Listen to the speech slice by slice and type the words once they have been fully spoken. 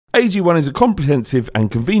AG1 is a comprehensive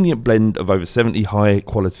and convenient blend of over 70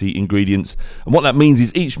 high-quality ingredients. And what that means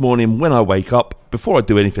is each morning when I wake up, before I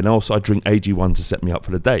do anything else, I drink AG1 to set me up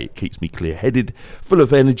for the day. It keeps me clear-headed, full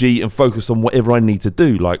of energy and focused on whatever I need to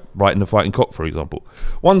do, like writing the Fighting Cock, for example.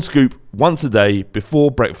 One scoop once a day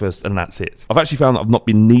before breakfast, and that's it. I've actually found that I've not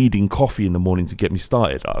been needing coffee in the morning to get me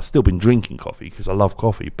started. I've still been drinking coffee because I love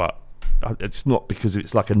coffee, but it's not because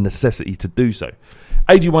it's like a necessity to do so.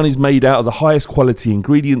 AG1 is made out of the highest quality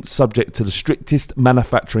ingredients subject to the strictest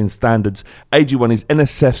manufacturing standards. AG1 is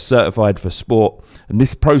NSF certified for sport, and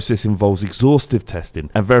this process involves exhaustive testing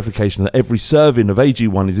and verification that every serving of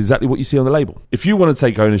AG1 is exactly what you see on the label. If you want to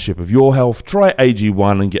take ownership of your health, try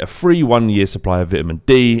AG1 and get a free 1-year supply of vitamin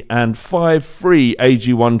D and 5 free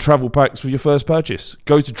AG1 travel packs with your first purchase.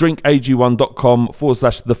 Go to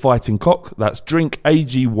drinkag1.com/thefightingcock. That's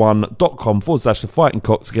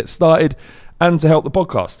drinkag1.com/thefightingcock to get started and to help the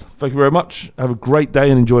podcast. Thank you very much. Have a great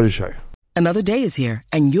day and enjoy the show. Another day is here,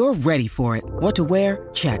 and you're ready for it. What to wear?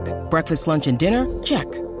 Check. Breakfast, lunch, and dinner? Check.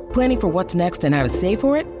 Planning for what's next and how to save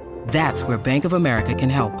for it? That's where Bank of America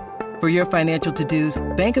can help. For your financial to-dos,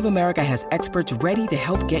 Bank of America has experts ready to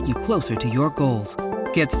help get you closer to your goals.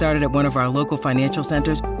 Get started at one of our local financial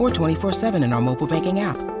centers or 24/7 in our mobile banking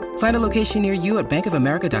app. Find a location near you at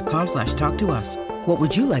bankofamerica.com/talktous. What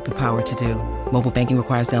would you like the power to do? Mobile banking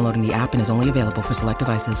requires downloading the app and is only available for select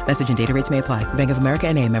devices. Message and data rates may apply. Bank of America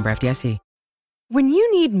N.A., member FDIC. When you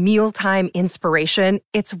need mealtime inspiration,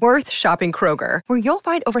 it's worth shopping Kroger, where you'll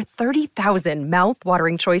find over 30,000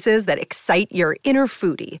 mouth-watering choices that excite your inner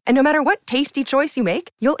foodie. And no matter what tasty choice you make,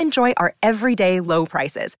 you'll enjoy our everyday low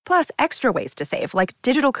prices, plus extra ways to save, like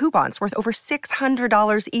digital coupons worth over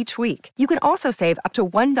 $600 each week. You can also save up to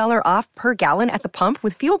 $1 off per gallon at the pump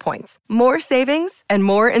with fuel points. More savings and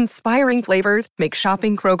more inspiring flavors make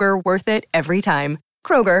shopping Kroger worth it every time.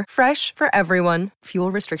 Kroger, fresh for everyone.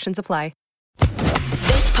 Fuel restrictions apply.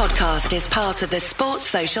 This podcast is part of the Sports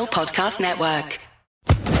Social Podcast Network.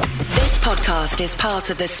 This podcast is part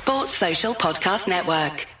of the Sports Social Podcast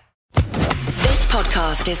Network. This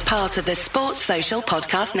podcast is part of the Sports Social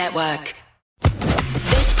Podcast Network.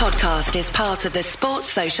 This podcast is part of the Sports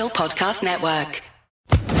Social Podcast Network.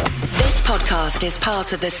 This podcast is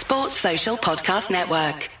part of the Sports Social Podcast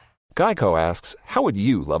Network. Geico asks, how would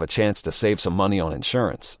you love a chance to save some money on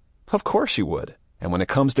insurance? Of course you would. And when it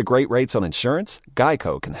comes to great rates on insurance,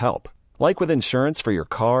 Geico can help. Like with insurance for your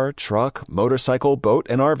car, truck, motorcycle, boat,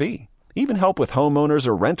 and RV. Even help with homeowners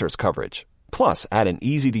or renters coverage. Plus, add an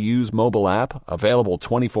easy-to-use mobile app, available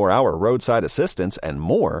 24-hour roadside assistance, and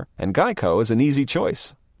more, and Geico is an easy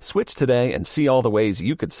choice. Switch today and see all the ways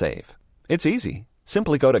you could save. It's easy.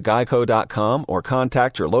 Simply go to geico.com or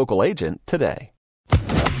contact your local agent today.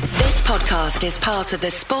 This podcast is part of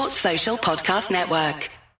the Sports Social Podcast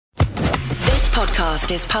Network. This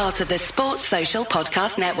podcast is part of the Sports Social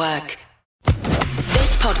Podcast Network.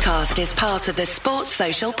 This podcast is part of the Sports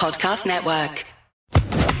Social Podcast Network.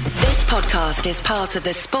 This podcast is part of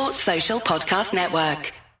the Sports Social Podcast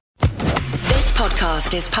Network. This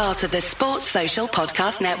podcast is part of the Sports Social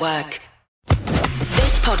Podcast Network.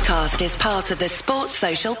 This podcast is part of the Sports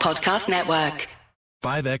Social Podcast Network.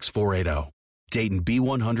 5X480. Dayton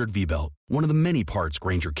B100 V-Belt. One of the many parts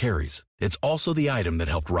Grainger carries. It's also the item that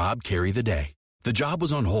helped Rob carry the day. The job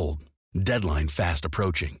was on hold. Deadline fast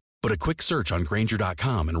approaching. But a quick search on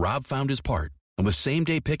Grainger.com and Rob found his part. And with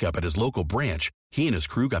same-day pickup at his local branch, he and his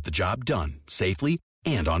crew got the job done, safely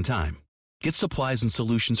and on time. Get supplies and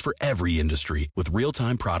solutions for every industry with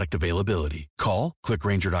real-time product availability. Call, click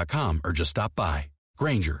Grainger.com, or just stop by.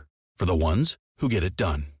 Grainger, for the ones who get it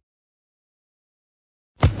done.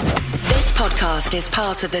 This podcast is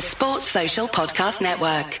part of the Sports Social Podcast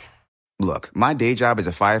Network. Look, my day job as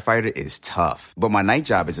a firefighter is tough, but my night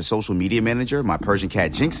job as a social media manager, my Persian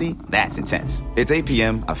cat Jinxie, that's intense. It's 8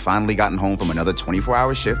 p.m., I've finally gotten home from another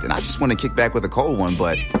 24-hour shift, and I just want to kick back with a cold one,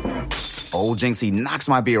 but old Jinxie knocks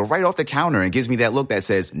my beer right off the counter and gives me that look that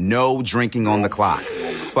says, no drinking on the clock.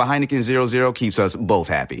 But Heineken 0.0 keeps us both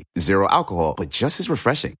happy. Zero alcohol, but just as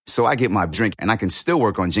refreshing. So I get my drink, and I can still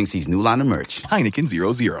work on Jinxie's new line of merch. Heineken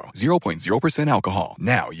 0.0, 0.0% alcohol.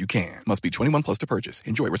 Now you can. Must be 21 plus to purchase.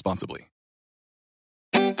 Enjoy responsibly.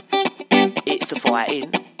 It's the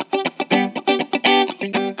fighting.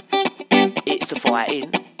 It's the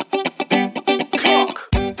fighting. Clock.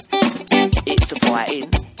 It's the fighting.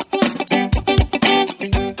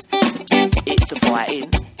 It's the fighting.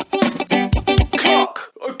 Clock.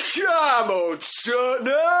 Come on,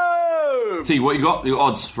 Tottenham! T, what you got? Your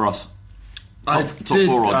odds for us? Top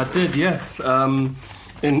four odds. I did, yes.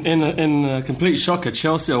 In a complete shocker,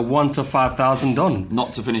 Chelsea are 1 to 5,000 on.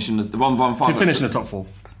 Not to finish in the 1-1-5. To finish in the top four.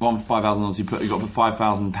 One for 5,000 odds. You got to put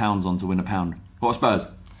 £5,000 on to win a pound. What are Spurs?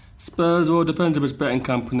 Spurs, well, it depends if it's betting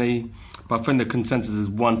company. But I think the consensus is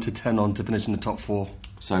 1 to 10 on to finish in the top 4.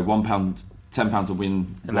 So £1, £10 to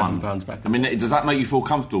win £11 back. I mean, does that make you feel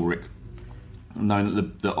comfortable, Rick? Knowing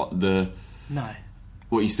that the No.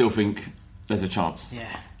 What, you still think there's a chance?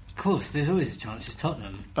 Yeah. Of course, there's always a chance. It's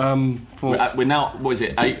Tottenham. We're now, what is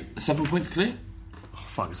it, 7 points clear? Oh,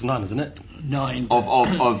 fuck, it's 9, isn't it? 9.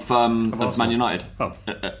 Of Man United? Oh.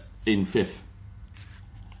 In 5th.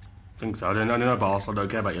 I think so. I don't know about Arsenal. I don't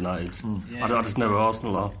care about United. Yeah. I just know where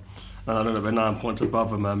Arsenal are. And I don't know, we're 9 points above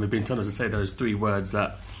them. We've been told us to say those 3 words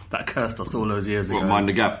that cursed us all those years ago. Mind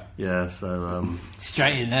the gap? Yeah, so...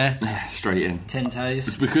 Straight in there. Straight in. 10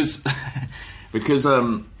 toes. Because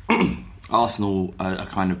Arsenal are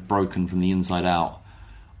kind of broken from the inside out,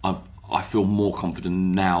 I feel more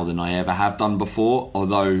confident now than I ever have done before,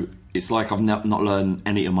 although it's like I've not learned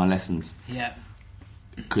any of my lessons. Yeah.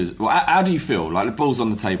 Because how do you feel? Like, the ball's on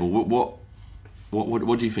the table. What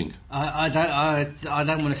do you think? I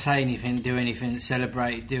don't want to say anything, do anything,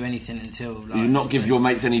 celebrate, do anything until. Like, you not give your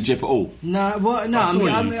mates any jip at all? No, what? No, I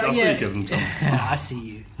saw you give them some. I see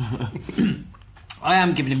you. I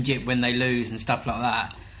am giving them jip when they lose and stuff like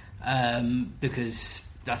that, because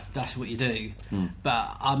that's what you do.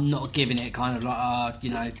 But I'm not giving it kind of like,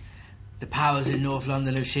 the powers in North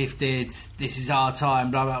London have shifted. This is our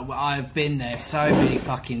time. Blah blah. I've been there so many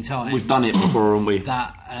fucking times. We've done it before, haven't we?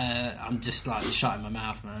 That I'm just like shutting my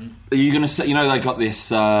mouth, man. Are you going to say? They got this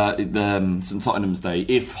St Tottenham's Day.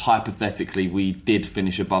 If hypothetically we did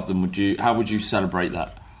finish above them, how would you celebrate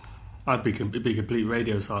that? It'd be complete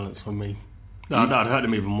radio silence from me. I'd hurt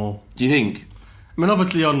them even more. Do you think? I mean,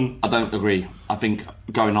 obviously I don't agree. I think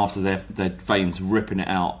going after their veins, ripping it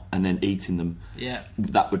out, and then eating them. Yeah.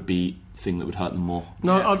 That would be thing that would hurt them more.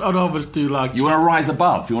 No, yeah. I'd always do like... You want to rise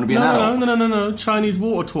above? You want to be an adult? No. Chinese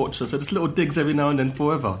water torture, so just little digs every now and then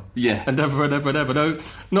forever. Yeah. And ever. No,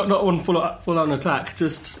 not one full on attack,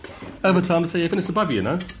 just over time to say, if it's above you,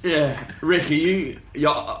 Yeah. Ricky,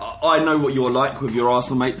 I know what you're like with your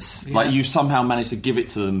Arsenal mates. Yeah. Like, you somehow managed to give it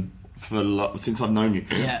to them since I've known you.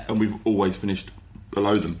 Yeah. And we've always finished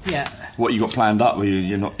below them. Yeah. What you got planned up?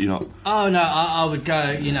 You're not... Oh, no, I would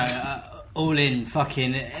go, all in,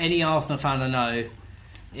 fucking any Arsenal fan I know.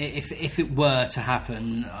 If it were to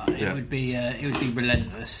happen, it would be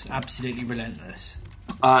relentless, absolutely relentless.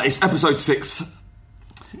 It's episode 6.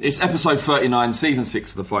 It's episode 39, season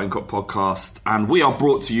 6 of the Fighting Cock podcast, and we are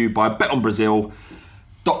brought to you by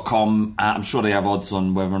betonbrazil.com. I'm sure they have odds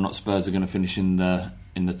on whether or not Spurs are going to finish in the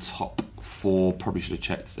top 4. Probably should have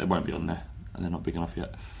checked. They won't be on there, and they're not big enough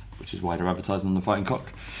yet, which is why they're advertising on the Fighting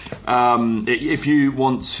Cock. If you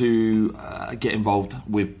want to get involved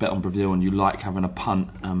with Bet on Brazil and you like having a punt,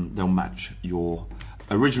 they'll match your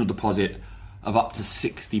original deposit of up to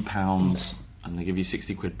 £60, and they give you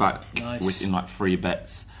 60 quid back. Nice. Within like 3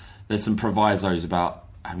 bets. There's some provisos about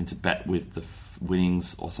having to bet with the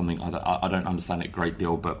winnings or something. I don't understand it a great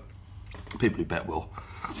deal, but people who bet will.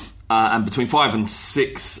 And between 5 and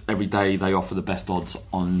 6 every day, they offer the best odds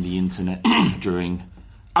on the internet during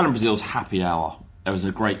Alan Brazil's happy hour. There was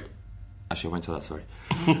a great... Actually, I won't tell that, sorry.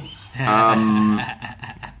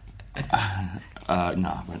 No,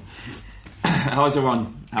 I won't. How's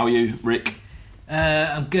everyone? How are you, Rick?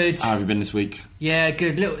 I'm good. How have you been this week? Yeah,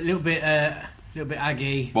 good. Little bit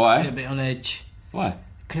aggy. Why? A little bit on edge. Why?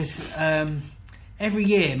 Because every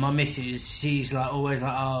year my missus, she's like always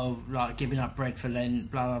like, oh, like giving up bread for Lent,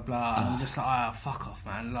 blah blah blah. And I'm just like, oh, fuck off,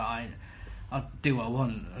 man. Like, I do what I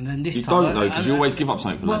want. And then this time... You don't, though, because you always give up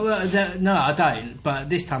something for Lent. No, I don't. But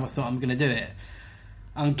this time I thought I'm going to do it.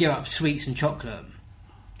 I'm going to give up sweets and chocolate.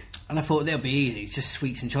 And I thought that'll be easy. It's just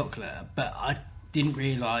sweets and chocolate. But I didn't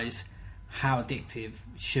realise how addictive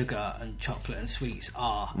sugar and chocolate and sweets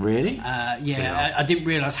are. Really? Yeah, I didn't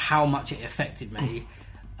realise how much it affected me.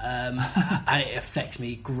 And it affects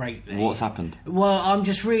me greatly. What's happened? Well, I'm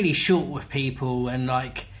just really short with people, and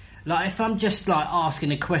like if I'm just like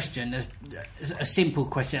asking a question, a simple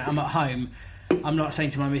question, I'm at home, I'm not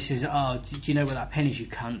saying to my missus, oh, do you know where that pen is, you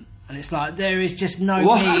cunt? And it's like, there is just no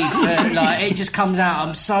need for, like, it just comes out.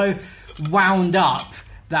 I'm so wound up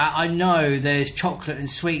that I know there's chocolate and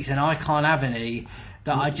sweets and I can't have any,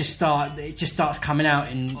 that it just starts coming out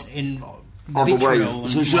in vitriol.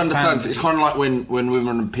 So you understand, it's kind of like when women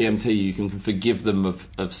on PMT, you can forgive them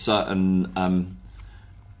of certain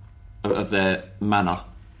of their manner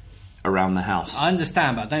around the house. I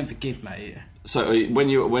understand, but I don't forgive, mate. So when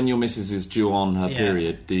your missus is due on her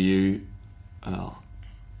period, do you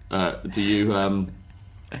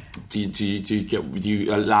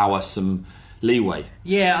allow us some leeway?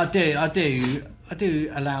 Yeah, I do.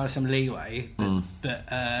 allow some leeway, but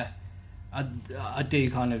I do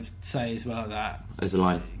kind of say as well that there's a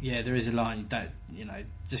line. Yeah, there is a line.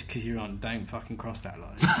 Just because you're on, don't fucking cross that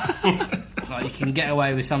line. Like, you can get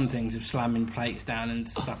away with some things of slamming plates down and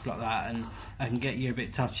stuff like that, and I can get you a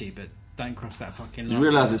bit touchy, but don't cross that fucking line. You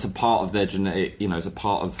realise it's a part of their genetic, it's a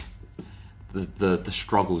part of the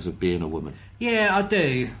struggles of being a woman. Yeah, I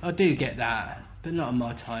do get that, but not on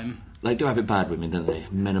my time. They do have it bad, women, don't they?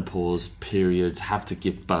 Menopause, periods, have to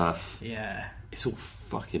give birth. Yeah. It's all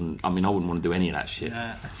fucking... I mean, I wouldn't want to do any of that shit.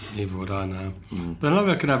 Nah. Neither would I now. But I don't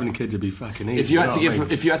reckon having kids would be fucking easy. If you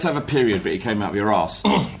had to have a period but it came out of your arse,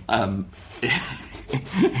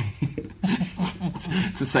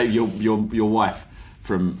 to save your wife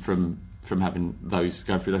from having going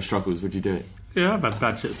through those struggles, would you do it? Yeah, I've had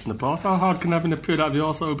bad shits in the past. How hard can having a period out of your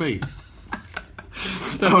arse be?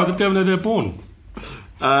 Don't know they're born.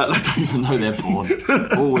 They don't even know they're born.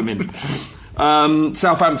 All women.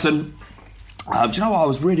 Southampton. Do you know what? I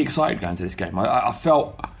was really excited going to this game. I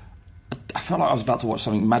felt like I was about to watch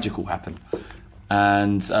something magical happen.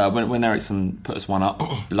 And when Ericsson put us one up,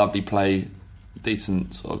 lovely play,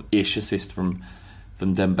 decent sort of ish assist from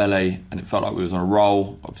Dembele, and it felt like we was on a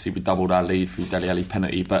roll. Obviously, we doubled our lead through Dele Alli's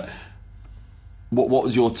penalty. But what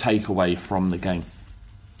was your takeaway from the game?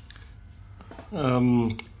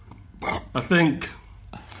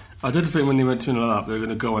 I did think when they went 2-0 up, they were going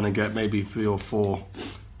to go on and get maybe 3 or 4,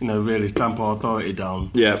 really stamp our authority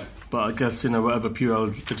down. Yeah. But I guess, whatever Puel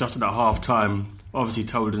adjusted at half time, obviously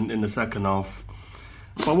told in the second half.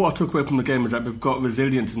 But what I took away from the game is that we've got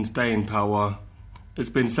resilience and staying power. It's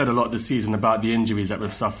been said a lot this season about the injuries that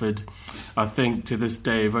we've suffered. I think to this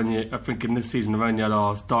day, in this season, we've only had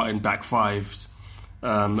our starting back fives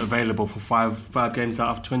available for five games out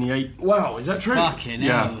of 28. Wow, is that true? Fucking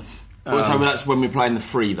hell. Yeah. So that's when we're playing the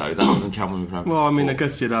 3, though. That doesn't count when we're playing. Well, I mean, 4. I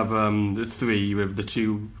guess you'd have the 3 with the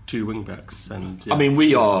two wing backs, and yeah. I mean,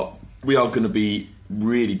 we are going to be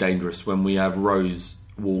really dangerous when we have Rose,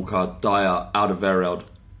 Walker, Dyer, Alderweireld.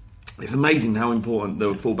 It's amazing how important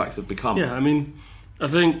the fullbacks have become. Yeah, I mean, I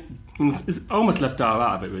think it's almost left out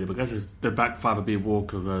of it really, because the back 5 would be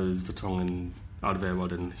Walker, Rose, Vertonghen,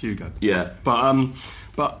 Alderweireld, and Hugo. Yeah, but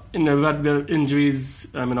we've had the injuries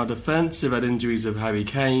in our defence. We've had injuries of Harry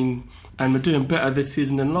Kane, and we're doing better this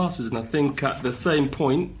season than last season. I think at the same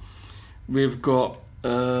point, we've got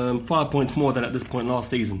 5 points more than at this point last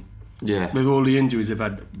season. Yeah, with all the injuries we've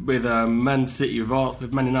had, with Man City,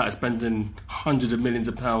 with Man United spending hundreds of millions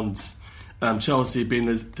of pounds, Chelsea being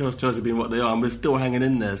what they are, and we're still hanging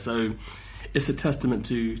in there. So it's a testament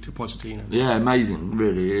to Pochettino. Yeah, amazing,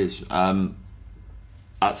 really is.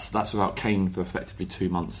 That's without Kane for effectively 2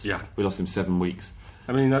 months. Yeah, we lost him 7 weeks.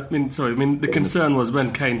 The concern was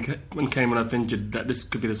when Kane went off injured, that this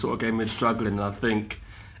could be the sort of game we're struggling. And I think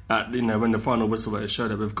when the final whistle went, it showed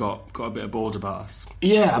that we've got a bit of balls about us.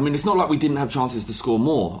 Yeah, I mean, it's not like we didn't have chances to score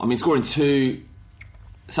more. I mean, scoring 2.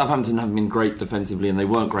 Southampton haven't been great defensively, and they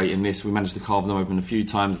weren't great in this. We managed to carve them open a few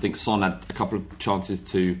times. I think Son had a couple of chances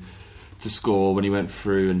to score when he went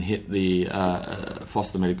through and hit the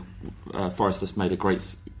Forster made a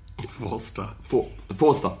great Forster.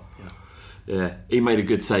 Yeah, he made a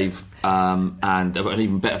good save, and an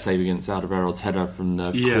even better save against Alderweireld's header from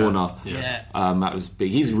the corner. Yeah. That was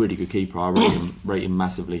big. He's a really good keeper. I rate him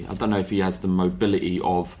massively. I don't know if he has the mobility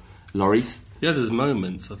of Lloris. He has his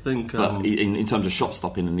moments, I think. But in terms of shot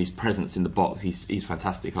stopping and his presence in the box, he's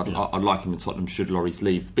fantastic. I'd like him in Tottenham should Lloris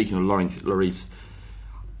leave. Speaking of Lloris,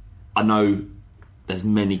 I know there's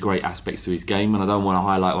many great aspects to his game, and I don't want to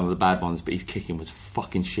highlight one of the bad ones, but his kicking was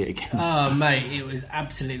fucking shit again. Oh, mate, it was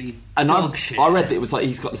absolutely dog shit. I read that it was like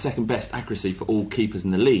he's got the second best accuracy for all keepers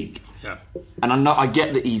in the league. Yeah. And I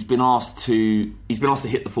get that he's been asked to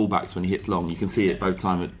hit the fullbacks when he hits long. You can see it both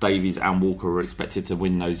times. Davies and Walker were expected to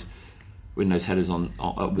win those headers on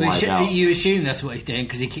wide out. You assume that's what he's doing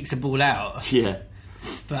because he kicks the ball out. Yeah.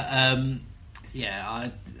 But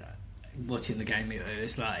watching the game,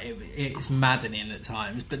 it's like it's maddening at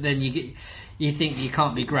times. But then you think you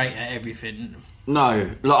can't be great at everything.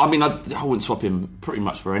 No, I wouldn't swap him pretty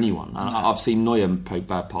much for anyone. I've seen Neuer play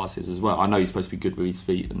bad passes as well. I know he's supposed to be good with his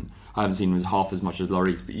feet, and I haven't seen him half as much as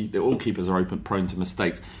Lloris. But all keepers are prone to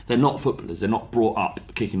mistakes. They're not footballers. They're not brought up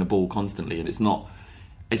kicking the ball constantly, and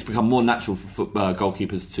it's become more natural for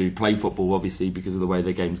goalkeepers to play football, obviously, because of the way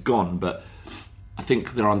their game's gone. But I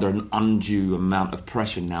think they're under an undue amount of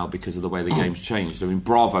pressure now because of the way the game's changed. I mean,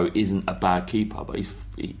 Bravo isn't a bad keeper, but he's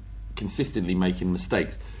consistently making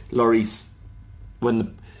mistakes. Lloris,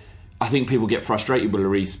 I think people get frustrated with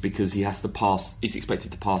Lloris because he has to pass. He's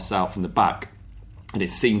expected to pass out from the back, and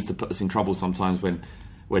it seems to put us in trouble sometimes when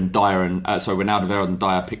when Alderweireld and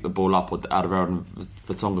Dyer pick the ball up, or Alderweireld and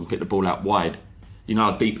Vertonghen pick the ball out wide. You know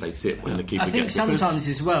how deep they sit when the keeper gets it. I think sometimes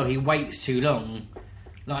as well he waits too long.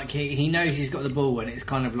 Like he knows he's got the ball and it's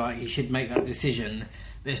kind of like he should make that decision.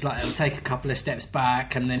 But it's like he'll take a couple of steps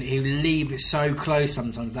back and then he'll leave it so close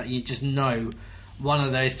sometimes that you just know one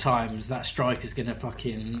of those times that striker's going to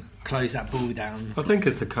fucking close that ball down. I think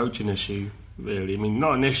it's a coaching issue, really. I mean,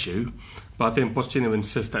 not an issue, but I think Pochettino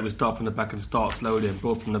insists that we start from the back and start slowly and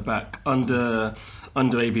build from the back. Under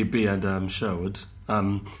AVB and Sherwood,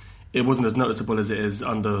 it wasn't as noticeable as it is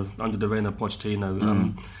under the reign of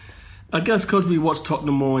Pochettino. I guess because we watch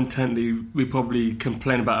Tottenham more intently, we probably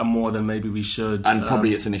complain about it more than maybe we should. And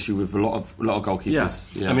probably it's an issue with a lot of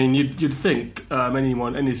goalkeepers. Yeah. I mean, you'd think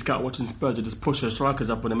any scout watching Spurs would just push their strikers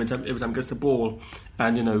up on him every time he gets the ball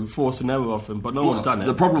and force an error off him, but no one's done it.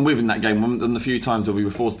 The problem in that game, and the few times that we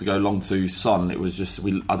were forced to go long to Son, it was just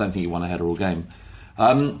I don't think he won a header all game.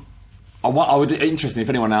 I would interesting if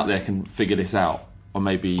anyone out there can figure this out, or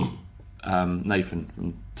maybe Nathan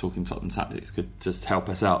from Talking Tottenham Tactics could just help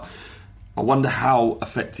us out. I wonder how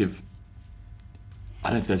effective, I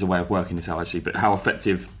don't know if there's a way of working this out actually, but how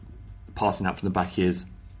effective passing out from the back is.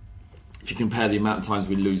 If you compare the amount of times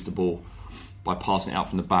we lose the ball by passing it out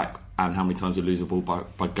from the back and how many times we lose the ball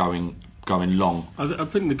by going long. I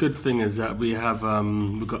think the good thing is that we have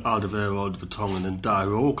we've got Alderweireld, Vertonghen and Dyer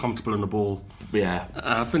who are all comfortable on the ball. Yeah.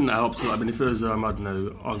 I think that helps a lot. I mean, if it was, I don't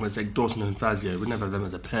know, I'm going to say Dawson and Fazio, we'd never have them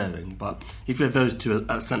as a pairing, but if you had those two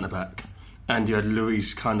at centre-back, and you had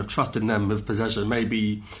Luis kind of trusting them with possession,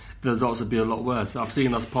 maybe the results would be a lot worse. I've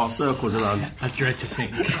seen us pass circles around. I dread to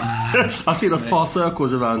think. I've seen us pass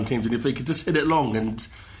circles around teams, and if we could just hit it long, and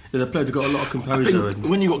the players have got a lot of composure. I think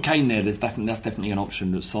when you got Kane there, that's definitely an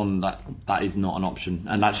option. But Son, that is not an option.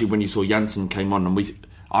 And actually, when you saw Janssen came on, and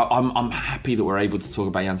I'm happy that we're able to talk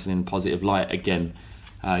about Janssen in a positive light again.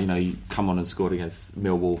 He come on and scored against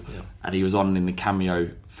Millwall, and he was on in the cameo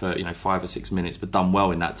for 5 or 6 minutes, but done well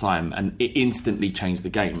in that time, and it instantly changed the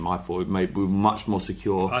game. I thought we were much more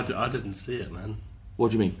secure. I didn't see it, man. What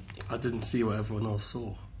do you mean? I didn't see what everyone else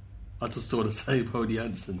saw. I just saw the same Cody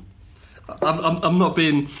Janssen. I'm not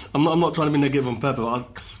trying to be negative on purpose,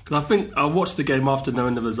 because I think I watched the game after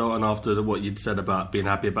knowing the result and after what you'd said about being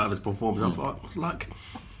happy about his performance. I thought, like,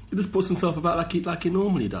 he just puts himself about like he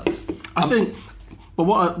normally does. I think,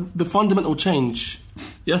 but the fundamental change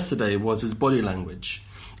yesterday was his body language.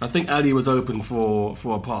 I think Ali was open for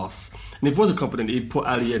a pass, and if he wasn't confident, he'd put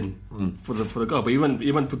Ali in for the goal. But he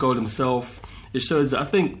went for goal himself. It shows that I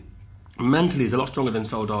think mentally he's a lot stronger than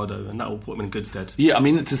Soldado, and that will put him in good stead. Yeah, I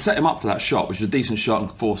mean, to set him up for that shot, which was a decent shot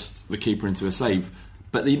and forced the keeper into a save,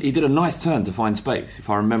 but he did a nice turn to find space, if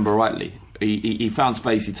I remember rightly. He found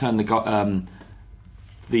space, he turned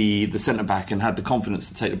the centre back and had the confidence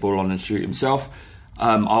to take the ball on and shoot himself.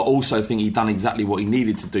 I also think he'd done exactly what he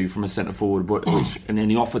needed to do from a centre forward, and then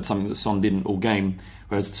he offered something that Son didn't all game,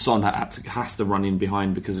 whereas Son has to run in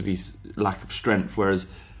behind because of his lack of strength, whereas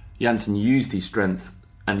Janssen used his strength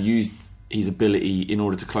and used his ability in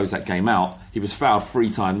order to close that game out. He was fouled 3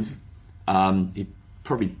 times. He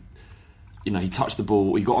probably, he touched the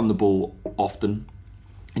ball, he got on the ball often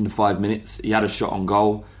in the 5 minutes. He had a shot on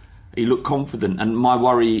goal. He looked confident, and my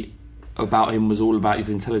worry about him was all about his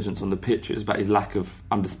intelligence on the pitch. It was about his lack of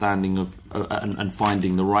understanding of and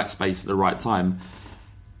finding the right space at the right time.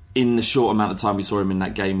 In the short amount of time we saw him in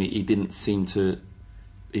that game, he didn't seem to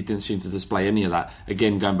display any of that.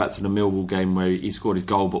 Again, going back to the Millwall game where he scored his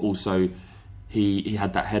goal, but also he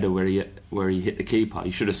had that header where he hit the keeper.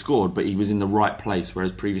 He should have scored, but he was in the right place,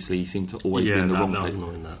 whereas previously he seemed to always be in the wrong place.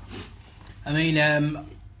 I mean,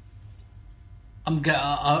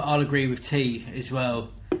 I'll agree with T as well.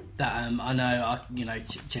 That I know,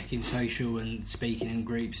 checking social and speaking in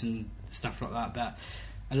groups and stuff like that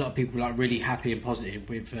a lot of people are really happy and positive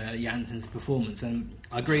with Janssen's performance, and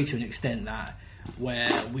I agree to an extent that where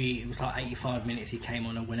it was like 85 minutes he came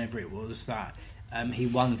on, or whenever it was, that he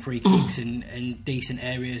won free kicks in decent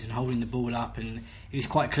areas and holding the ball up, and it was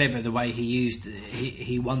quite clever the way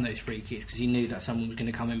he won those free kicks, because he knew that someone was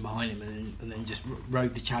going to come in behind him and then just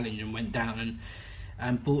rode the challenge and went down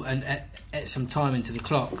and ate some time into the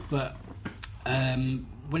clock. But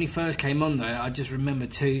when he first came on, though, I just remember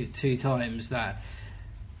two times that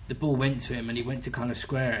the ball went to him and he went to kind of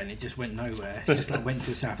square it and it just went nowhere. It just like went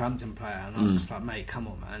to a Southampton player, and I was just like, mate, come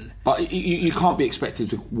on, man. But you can't be expected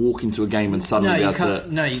to walk into a game and suddenly be able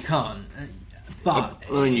to... No, you can't. But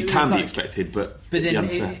I mean, you can be expected, but then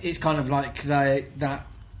it's kind of like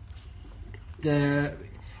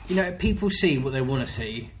people see what they want to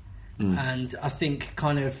see. And I think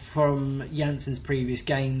kind of from Janssen's previous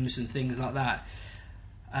games and things like that,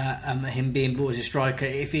 him being brought as a striker,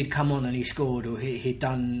 if he'd come on and he scored, or he'd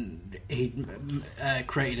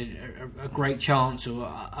created a great chance, or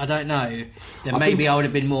I don't know, then maybe I would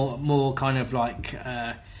have been more kind of like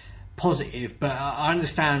positive. But I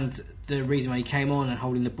understand the reason why he came on and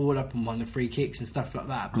holding the ball up and won the free kicks and stuff like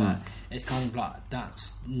that. But it's kind of like,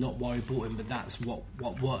 that's not why we bought him, but that's what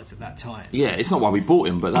worked at that time. Yeah, it's not why we bought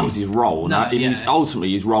him, but that was his role.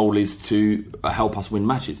 Ultimately, his role is to help us win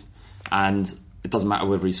matches, and it doesn't matter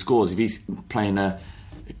whether he scores. If he's playing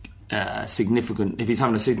if he's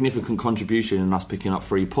having a significant contribution in us picking up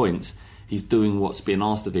 3 points, he's doing what's being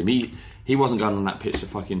asked of him. He wasn't going on that pitch to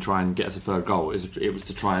fucking try and get us a third goal. It was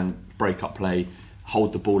to try and break up play,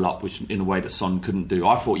 hold the ball up, which in a way that Son couldn't do.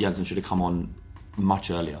 I thought Janssen should have come on much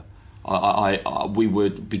earlier. We were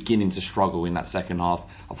beginning to struggle in that second half.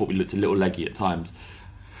 I thought we looked a little leggy at times.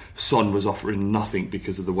 Son was offering nothing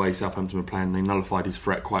because of the way Southampton were playing. They nullified his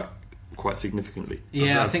threat quite significantly.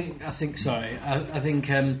 Yeah, I think so. I think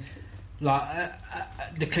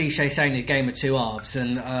the cliche saying the game of two halves,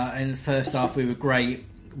 and in the first half we were great,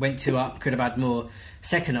 went 2 up, could have had more.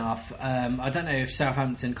 Second half, I don't know if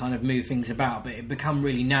Southampton kind of moved things about, but it become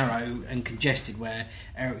really narrow and congested where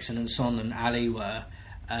Eriksen and Son and Ali were,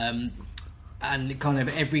 and kind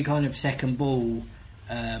of every kind of second ball,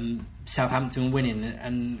 Southampton were winning,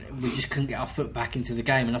 and we just couldn't get our foot back into the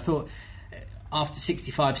game. And I thought after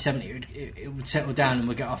 65, 70 it would settle down and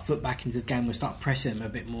we'd get our foot back into the game, we'll start pressing them a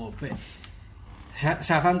bit more. But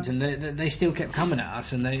Southampton, they still kept coming at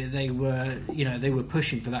us, and they were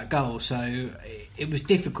pushing for that goal, so it was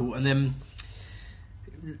difficult. And then,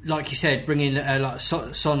 like you said, bringing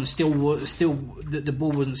Son, still the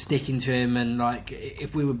ball wasn't sticking to him, and like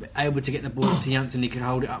if we were able to get the ball up to Janssen, he could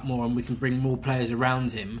hold it up more, and we can bring more players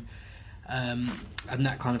around him. And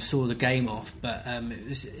that kind of saw the game off, but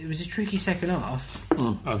it was a tricky second half.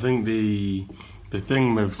 I think the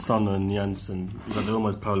thing with Son and Janssen is that they're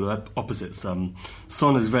almost polar opposites. Son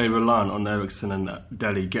is very reliant on Eriksen and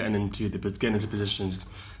Dele getting into positions,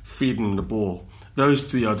 feeding them the ball. Those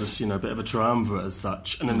three are just a bit of a triumvirate as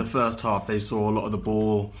such. And in the first half, they saw a lot of the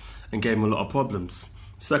ball and gave them a lot of problems.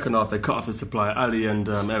 Second half, they cut off the supply. Ali and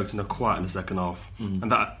Eriksen are quiet in the second half,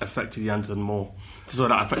 and that affected Janssen more. So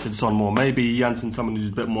that affected Son more. Maybe Janssen, someone who's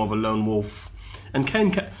a bit more of a lone wolf, and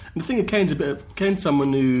Kane. The thing of Kane's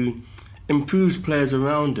someone who improves players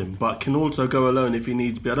around him, but can also go alone if he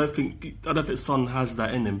needs to be. I don't think Son has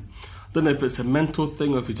that in him. I don't know if it's a mental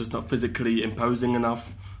thing or if he's just not physically imposing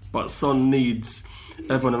enough. But Son needs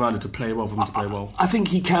everyone around him to play well for him to play well. I think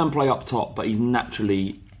he can play up top, but he's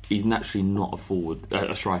naturally not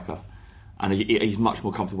a striker, and he's much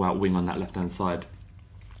more comfortable out wing on that left hand side.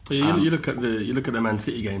 You look at the Man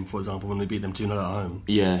City game, for example, when we beat them 2-0 at home.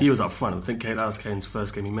 Yeah, he was up front. I think that was Kane's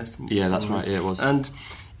first game he missed. Yeah, that's right. Yeah, it was. And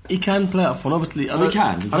he can play up front. Obviously, I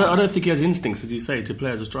don't think he has instincts, as you say, to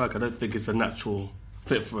play as a striker. I don't think it's a natural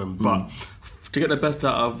fit for him. But to get the best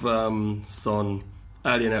out of Son,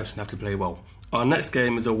 Ali and Eriksen have to play well. Our next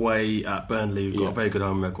game is away at Burnley. We've got a very good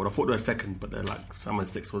home record. I thought they were second, but they're like somewhere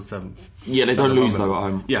 6th or 7th. Yeah, they don't lose though at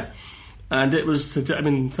home. Yeah, and it was.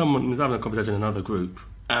 Someone was having a conversation in another group,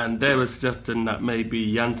 and they were suggesting that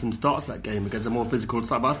maybe Janssen starts that game against a more physical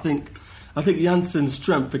side. But I think Janssen's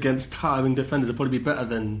strength against tiring defenders will probably be better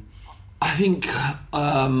than. I think.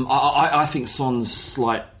 I think Son's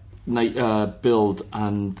slight build,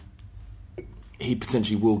 and he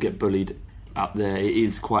potentially will get bullied up there. It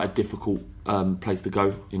is quite a difficult place to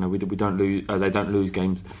go. We don't lose. They don't lose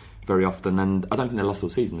games very often, and I don't think they lost all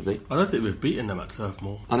season, have they? I don't think we've beaten them at Turf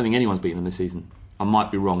Moor. I don't think anyone's beaten them this season. I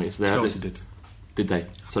might be wrong. It's there. Chelsea did. Did they?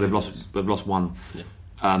 So they've lost one. Yeah.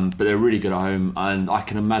 But they're really good at home, and I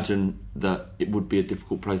can imagine that it would be a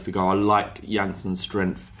difficult place to go. I like Janssen's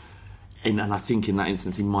strength, and I think in that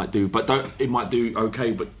instance he might do. But he might do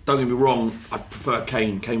okay. But don't get me wrong, I prefer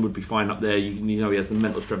Kane. Kane would be fine up there. He has the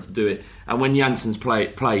mental strength to do it. And when Janssen's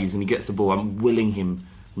plays and he gets the ball, I'm willing him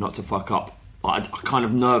not to fuck up. I'm kind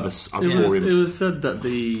of nervous for him. It was said that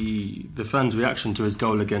the fans' reaction to his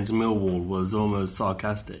goal against Millwall was almost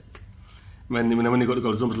sarcastic. When he got the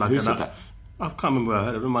goal, it was almost like Who said that? I can't remember. I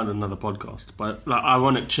heard it reminded another podcast, but like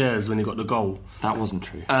ironic cheers when he got the goal. That wasn't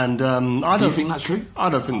true. And do you think that's true? I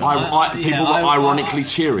don't think that. People were ironically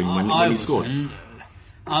cheering when he scored.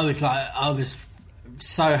 I was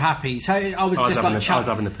so happy. So I was I was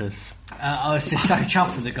having a piss. I was just so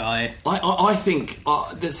chuffed with the guy. I think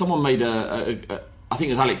that someone made I think it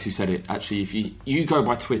was Alex who said it. Actually, if you go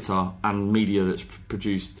by Twitter and media that's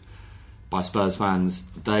produced by Spurs fans,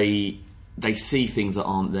 they see things that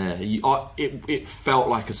aren't there. It felt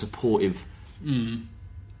like a supportive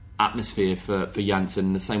atmosphere for Janssen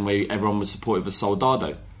in the same way everyone was supportive of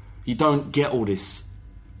Soldado. You don't get all this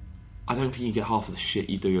I don't think you get half of the shit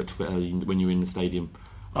you do at Twitter when you're in the stadium.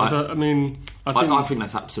 I think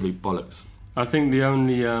that's absolute bollocks. I think the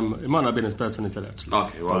only it might not have been a Spurs fan who said it actually.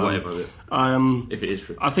 Okay, well, whatever. If it is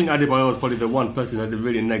true, I think Adebayor is probably the one person that had a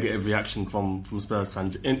really negative reaction from Spurs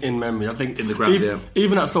fans in memory. I think in the ground,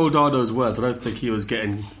 even at Soldado's worst, I don't think he was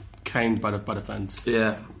getting caned by the fans.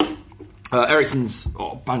 Yeah. Eriksen's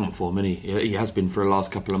bang on form, isn't he? He has been for the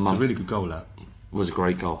last couple of months. It's a really good goal, that. It was a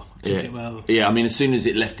great goal. Took it well. Yeah, I mean, as soon as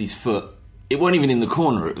it left his foot, it wasn't even in the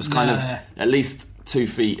corner. It was kind of at least 2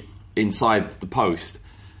 feet inside the post.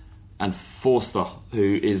 And Forster,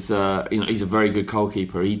 who is, he's a very good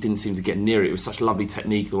goalkeeper, he didn't seem to get near it. It was such lovely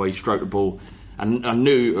technique, the way he stroked the ball. And I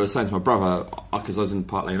was saying to my brother, because I was in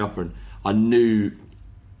Park Lane Upper, and I knew...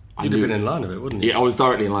 You'd have been in line with it, wouldn't you? Yeah, I was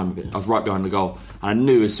directly in line with it. I was right behind the goal. And I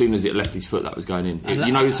knew as soon as it left his foot that was going in.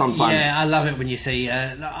 Sometimes... Yeah, I love it when you see...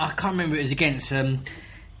 I can't remember, it was against...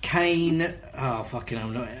 Kane, I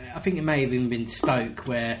think it may have even been Stoke,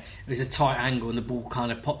 where it was a tight angle and the ball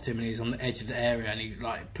kind of popped him and he was on the edge of the area and he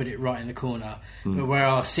put it right in the corner. But where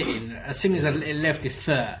I was sitting, as soon as it left his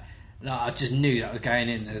foot, I just knew that was going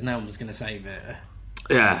in. There's no one was going to save it.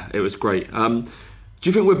 Yeah, it was great. Do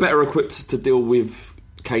you think we're better equipped to deal with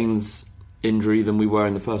Kane's injury than we were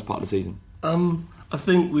in the first part of the season? I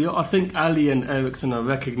think Ali and Eriksen are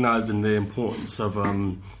recognising the importance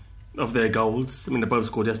of their goals. I mean, they both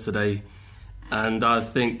scored yesterday, and I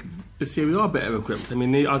think this year we are better equipped. I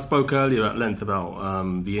mean, I spoke earlier at length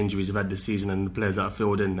about the injuries we've had this season and the players that have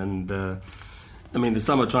filled in. And I mean, the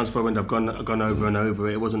summer transfer window I've gone over and over.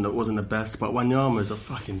 It wasn't the best, but Wanyama's a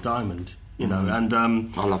fucking diamond, you know. And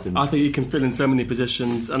I love him. I think he can fill in so many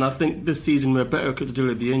positions. And I think this season we're better equipped to deal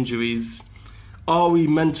with the injuries. Are we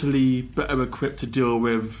mentally better equipped to deal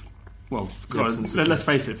with? Well, let's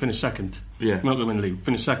face it, finish second. Yeah. We're not going to win the league.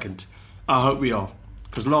 Finish second. I hope we are.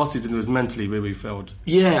 Because last season was mentally where we failed.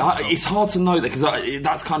 Yeah, it's hard to know that, because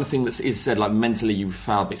that's kind of thing that is said, like mentally you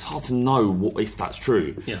failed, but it's hard to know if that's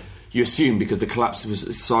true. Yeah. You assume because the collapse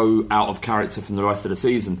was so out of character from the rest of the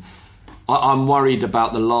season. I'm worried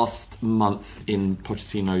about the last month in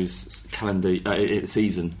Pochettino's calendar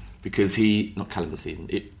season, because the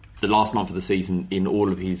last month of the season in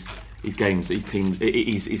all of his games, his teams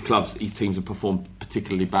have performed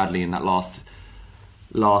particularly badly in that last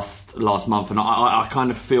month, and I kind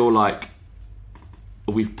of feel like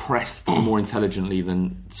we've pressed more intelligently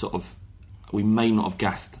than sort of we may not have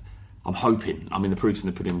gassed. I'm hoping. I mean, the proof's in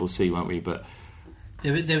the pudding. We'll see, won't we? But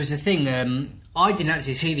there was a thing. I didn't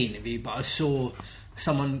actually see the interview, but I saw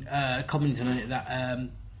someone commenting on it that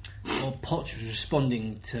Poch was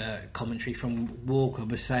responding to commentary from Walker,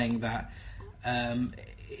 was saying that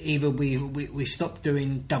either we stopped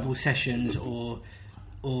doing double sessions or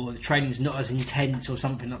the training's not as intense or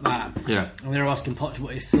something like that. Yeah. And they were asking Poch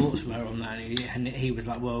what his thoughts were on that, and he was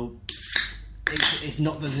like, well, it's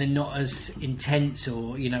not that they're not as intense,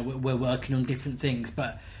 or, you know, we're working on different things,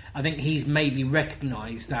 but I think he's maybe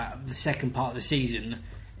recognised that the second part of the season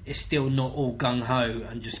is still not all gung-ho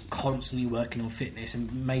and just constantly working on fitness,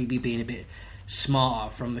 and maybe being a bit smarter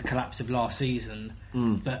from the collapse of last season.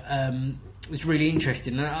 But it's really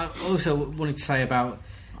interesting. And I also wanted to say about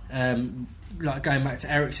like going back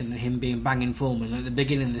to Eriksen and him being banging form, and at the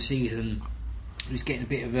beginning of the season he was getting a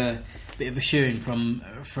bit of a shooing from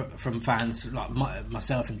fans, like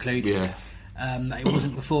myself included, that he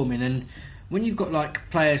wasn't performing. And when you've got like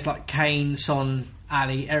players like Kane, Son,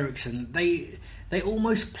 Ali, Eriksen, they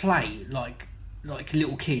almost play like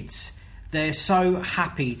little kids. They're so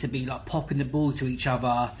happy to be like popping the ball to each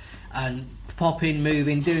other and popping,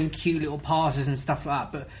 moving, doing cute little passes and stuff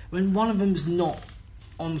like that. But when one of them's not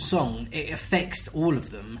on song, it affects all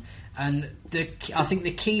of them. And I think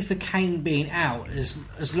the key for Kane being out is,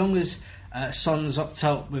 as long as Son's up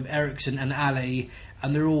top with Eriksen and Ali,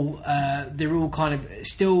 and they're all kind of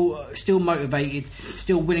still motivated,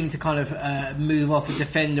 still willing to kind of move off a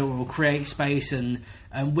defender or create space, and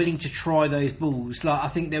willing to try those balls. Like, I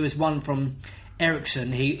think there was one from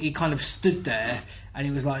Eriksen. He kind of stood there and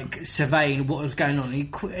he was like surveying what was going on.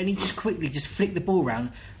 And he just quickly flicked the ball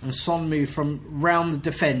around, and Son moved from round the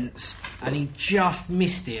defence and he just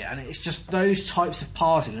missed it. And it's just those types of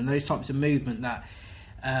passing and those types of movement that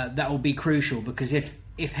will be crucial, because if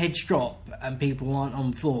heads drop and people aren't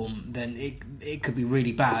on form, then it could be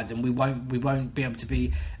really bad, and we won't be able to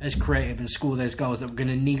be as creative and score those goals that we're going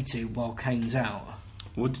to need to while Kane's out.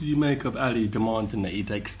 What did you make of Ali demanding that he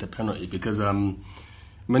takes the penalty? Because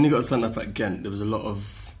when he got sent off at Ghent, there was a lot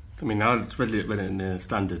of... I mean, I read it in the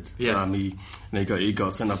Standard. Yeah. He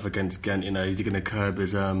got sent off against Ghent. You know, is he going to curb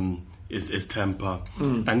his is temper.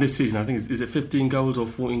 And this season, I think, is it 15 goals or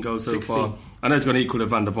 14 goals 16. so far? I know it's going to equal the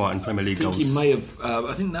Van der Vaart in Premier League goals. I think he may have.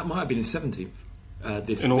 I think that might have been his 17th.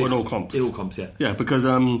 In all comps. In all comps, yeah. Yeah, because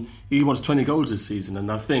he wants 20 goals this season,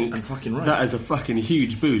 and I think that is a fucking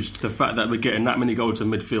huge boost. The fact that we're getting that many goals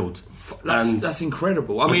in midfield. That's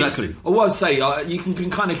incredible. I mean, exactly. I will say you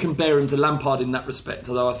can kind of compare him to Lampard in that respect.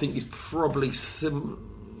 Although I think he's probably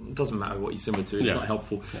it doesn't matter what he's similar to. It's not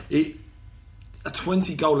helpful. Yeah. A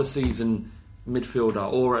 20 goal a season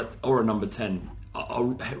midfielder or a number 10 are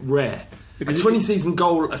rare. A 20 season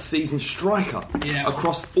goal a season striker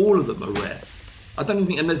across all of them are rare. I don't even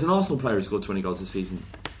think, and there's an Arsenal player who's scored 20 goals a season.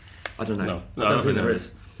 I don't know. No, I don't think there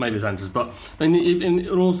is. Maybe it's Andrews, but and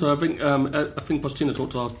also I think Pochettino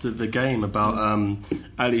talked after the game about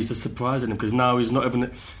Ali's just surprising him because now he's not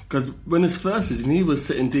even, because when his first season he was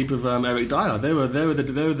sitting deep with Eric Dyer. They were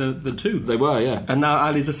the two. They were, yeah. And now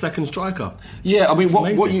Ali's a second striker. Yeah, I mean,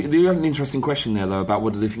 you had an interesting question there though about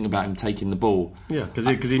what do they think about him taking the ball? Yeah,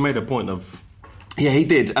 because he made a point of. Yeah, he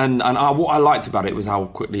did, and what I liked about it was how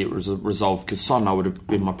quickly it was resolved. Because Son, I would have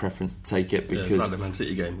been my preference to take it because it's like the Man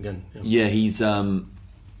City game again. Yeah, he's Son's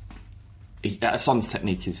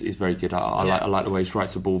technique is very good. I like the way he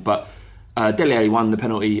strikes the ball. But Dele Alli won the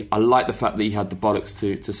penalty. I like the fact that he had the bollocks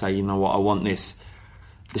to say, you know what, I want this.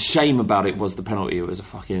 The shame about it was the penalty. It was a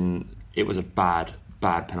bad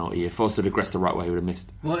penalty. If Foster had aggressed the right way, he would have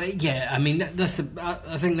missed. Well, yeah, I mean, I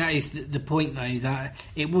think that is the point, though, that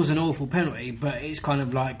it was an awful penalty, but it's kind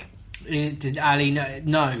of like, did Ali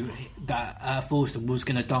know that Forster was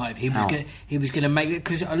going to dive? He was going to make it,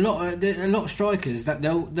 because a lot of strikers that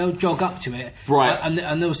they'll jog up to it, right,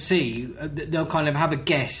 and they'll see, they'll kind of have a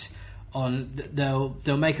guess on, they'll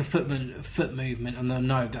make a foot movement, and they'll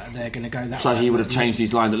know that they're going to go that way. So he would have changed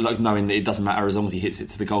his line, knowing that it doesn't matter as long as he hits it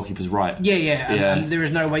to the goalkeeper's right. And there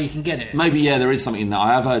is no way you can get it. Maybe there is something in that.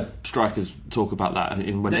 I have heard strikers talk about that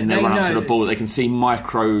when they run up to the ball, that they can see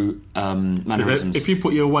micro mannerisms. If you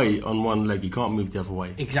put your weight on one leg, you can't move the other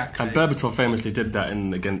way. Exactly. And Berbatov famously did that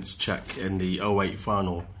against Czech in the 2008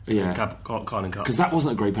 final. Yeah, Carling Cup. Because that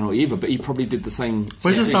wasn't a great penalty either, but he probably did the same. But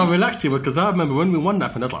it's just how relaxed he was, because I remember when we won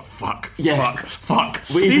that, and I was like, fuck.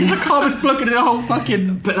 He's the calmest bloke in the whole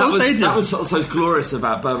fucking stadium. That was so glorious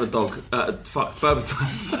about Berbatov.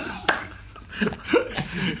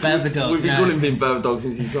 Berbatov. We've been calling him Berbatov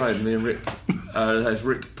since he signed. Me and Rick, as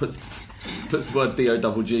Rick puts the word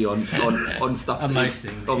D-O-double-G on stuff. On most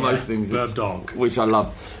things. Most things. Berbatov. Which I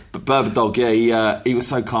love. But Berbatov, he was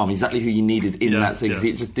so calm, exactly who you needed in that thing, because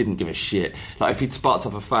he just didn't give a shit. Like, if he'd sparked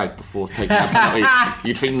up a fag before taking that penalty,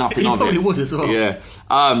 you'd think nothing of it. He probably would as well. Yeah.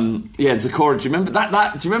 Zakora, do you remember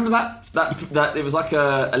that? Do you remember that it was like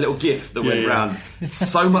a little GIF that went round.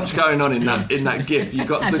 So much going on in that GIF. You've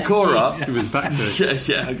got Zakora. He was back to it.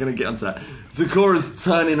 Yeah, I'm going to get onto that. Zakora's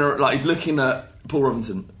turning, like, he's looking at Paul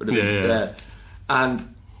Robinson. Yeah. And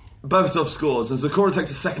Berbatov scores, and Zakora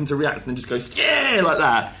takes a second to react and then just goes, yeah, like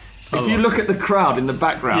that. If you look at the crowd in the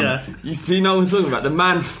background, do you know what I'm talking about? The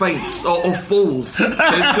man faints or falls. So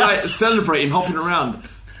it's like celebrating, hopping around. I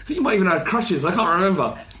think he might even have crutches, I can't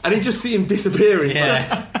remember. And you just see him disappearing.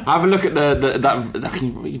 Yeah. Have a look at that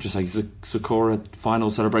can you just say Zakora final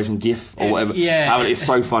celebration GIF or whatever. Yeah. It's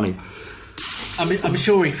so funny. I'm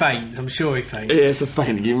sure he faints. Yeah, it's a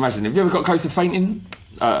faint. Can you imagine? Have you ever got close to fainting?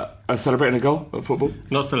 Celebrating a goal at football?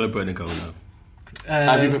 Not celebrating a goal, no.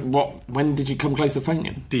 When did you come close to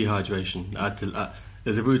fainting? Dehydration.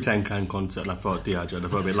 There's a Wu-Tang Clan concert and I felt dehydrated. I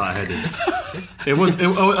felt a bit lightheaded.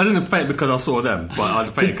 I didn't faint because I saw them, but I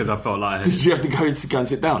fainted because I felt lightheaded. Did you have to go and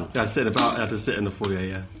sit down? I had to sit in the foyer,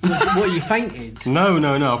 yeah. What, you fainted? No,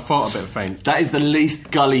 I felt a bit faint. That is the least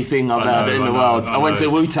gully thing I've heard in the world. I went to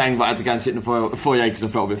Wu-Tang, but I had to go and sit in the foyer because I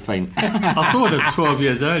felt a bit faint. I saw them 12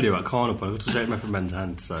 years earlier at Carnival. I got to shake Method Man's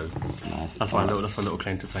hand, so nice. That's my little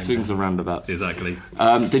claim to fame. Swings and roundabouts. Exactly.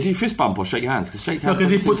 Did you fist bump or shake your hands? Because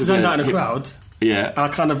he puts his hand out in the crowd. Yeah. I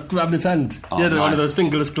kind of grabbed his hand. Nice. One of those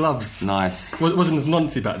fingerless gloves. Nice. Wasn't as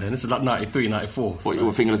noncy back then. This is like 93, 94. What,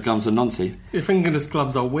 your fingerless gloves are noncy? Your fingerless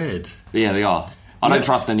gloves are weird. Yeah, they are. I don't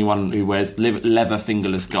trust anyone who wears leather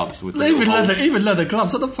fingerless gloves. With even leather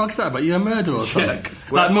gloves. What the fuck's that about? You're a murderer or something? Yeah.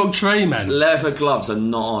 Like milk tray men. Leather gloves are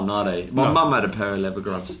not on, are they? My mum had a pair of leather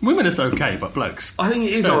gloves. Women it's okay, but blokes. I think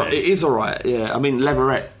it is alright. It is alright, yeah. I mean,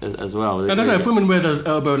 leatherette as well. I don't know, if women wear those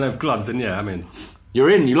elbow-length gloves, then yeah, I mean... You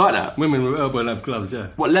like that? Women with elbow-length gloves,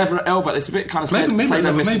 yeah. What, leather elbow? It's a bit kind of...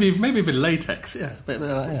 Maybe even latex, yeah. A bit like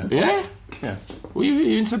that, yeah. Yeah? Were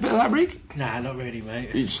you into a bit of that, Rick? Nah, not really,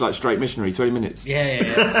 mate. You just like straight missionary, 20 minutes?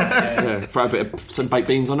 Yeah. Throw a bit of some baked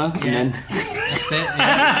beans on her, and then... That's it,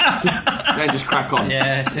 yeah. Then just crack on.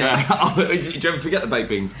 Yeah, that's it. Did you ever forget the baked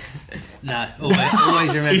beans? No, always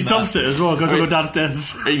remember. He stops it as well, goes to go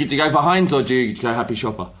downstairs. Do you go for Heinz or do you go Happy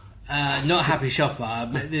Shopper? Not Happy Shopper.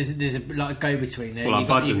 There's a like go between there. Well,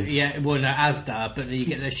 Budgeons. Asda, but then you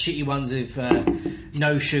get the shitty ones with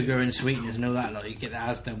no sugar and sweeteners and all that. Like you get the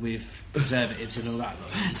Asda with preservatives and all that.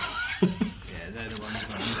 Like. Yeah, they're the ones.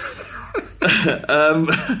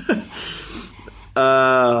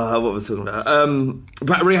 What was I talking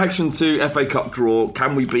about? Reaction to FA Cup draw.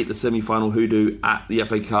 Can we beat the semi-final hoodoo at the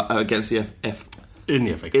FA Cup against the In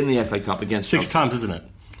the FA Cup. in the FA Cup against 6 Chelsea? times, isn't it?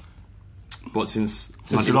 What since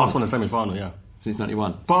Since we 91? last won the semi-final, yeah. Since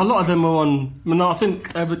 91. But a lot of them are on... No, I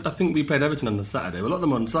think we played Everton on the Saturday. A lot of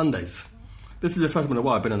them are on Sundays. This is the first one in a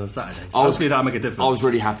while I've been on a Saturday. So hopefully that'll make a difference. I was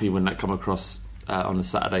really happy when that come across on the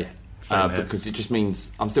Saturday because it just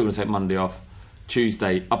means I'm still going to take Monday off.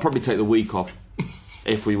 Tuesday, I'll probably take the week off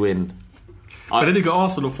if we win. But then you got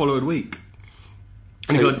Arsenal the following week.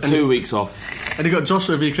 Two weeks off. And you got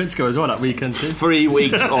Joshua v. Klitschko as well that weekend too. 3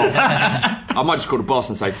 weeks off. I might just call the boss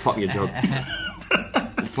and say, fuck your job.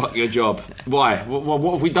 Fuck your job. Why?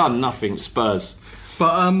 What have we done? Nothing. Spurs.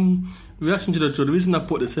 But reaction to the draw, the reason I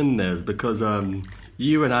put this in there is because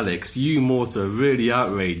you and Alex, you more so, really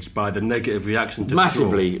outraged by the negative reaction to the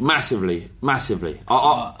draw. Massively.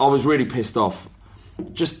 I was really pissed off.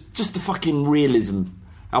 Just the fucking realism.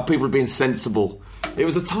 How people are being sensible. It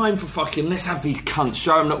was a time for fucking, let's have these cunts,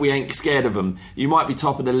 show them that we ain't scared of them. You might be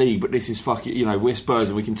top of the league, but this is fucking, we're Spurs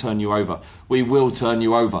and we can turn you over. We will turn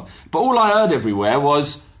you over. But all I heard everywhere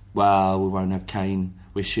was, well, we won't have Kane,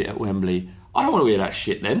 we're shit at Wembley. I don't want to hear that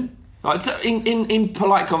shit then. Like, in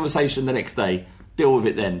polite conversation the next day, deal with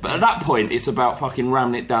it then. But at that point, it's about fucking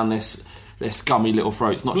ramming it down their scummy little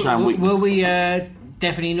throats, not showing weakness. Will we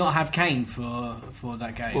definitely not have Kane for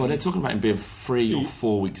that game? Well, they're talking about him being 3 or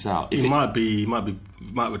 4 weeks out. He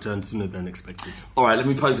might return sooner than expected. All right, let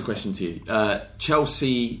me pose a question to you.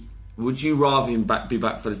 Chelsea, would you rather him be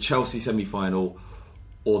back for the Chelsea semi-final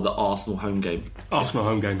or the Arsenal home game? Arsenal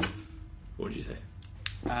home game. What would you say?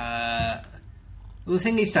 Well, the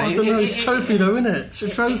thing is, I don't know, it's a trophy though, isn't it? It's a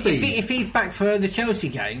trophy. If he's back for the Chelsea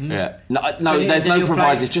game... Yeah. No, there's no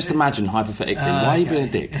provisos. Just imagine, hypothetically. Why are you being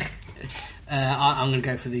a dick? I'm going to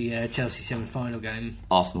go for the Chelsea semi-final game.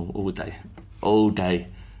 Arsenal, all day. All day.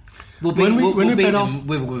 We'll beat them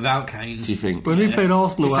with or without Kane. Do you think? When we played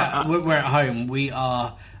Arsenal... we're at home. We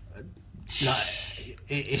are...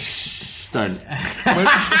 Don't.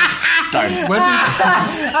 Don't.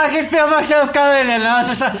 I can feel myself going and I was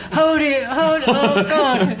just like, hold it, oh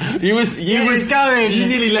God. You was going. You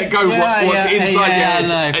nearly let go what's inside your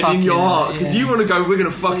head and in your heart. Because you want to go, we're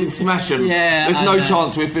going to fucking smash them. Yeah, there's no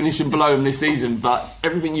chance we're finishing below them this season, but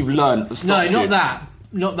everything you've learned stops you.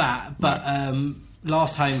 Not that, but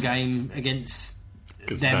last home game against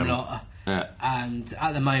them lot. Yeah. And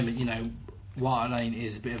at the moment, White Lane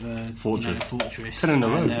is a bit of a fortress. 10 in a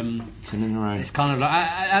row. 10 in a row. It's kind of like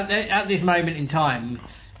at this moment in time,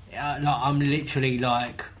 I'm literally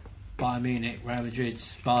like Bayern Munich, Real Madrid,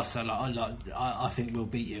 Barca. I think we'll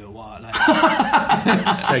beat you at White Lane.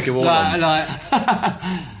 Take it all.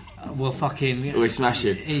 We'll fucking. We smash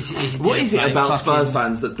you. What is it about Spurs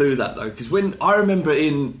fans that do that though? Because when I remember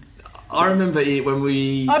when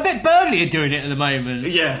we. I bet Burnley are doing it at the moment.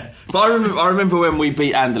 Yeah, but I remember when we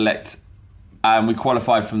beat Anderlecht. And we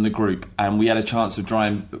qualified from the group, and we had a chance of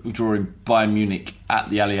drawing Bayern Munich at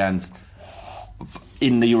the Allianz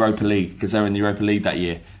in the Europa League because they were in the Europa League that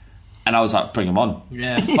year. And I was like, "Bring them on,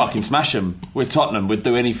 fucking smash them. We're Tottenham. We'd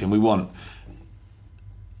do anything we want."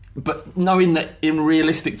 But knowing that in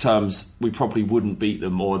realistic terms, we probably wouldn't beat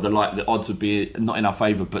them, or the odds would be not in our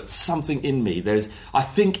favour. But something in me, I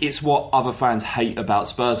think it's what other fans hate about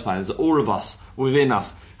Spurs fans. That all of us within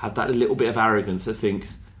us have that little bit of arrogance that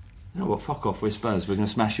thinks. No, well, fuck off, we're Spurs, we're going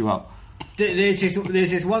to smash you up. There's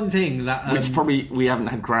this one thing that... Which probably we haven't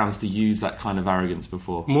had grounds to use that kind of arrogance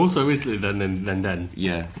before. More so recently than then.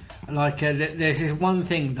 Yeah. There's this one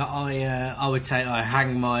thing that I would say I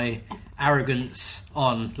hang my arrogance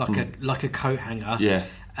on, like a coat hanger. Yeah.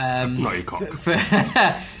 Not your cock.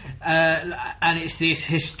 And it's this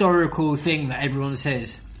historical thing that everyone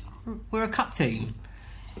says, we're a cup team.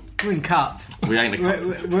 We're in cup. We ain't a cup.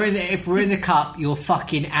 If we're in the cup, you're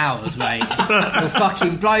fucking ours, mate. We'll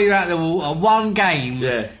fucking blow you out of the water. One game.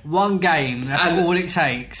 Yeah. One game. That's all it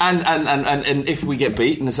takes. And if we get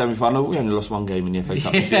beat in the semi-final, we only lost one game in the FA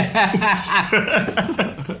Cup this year.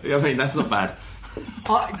 I mean, that's not bad.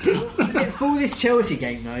 For this Chelsea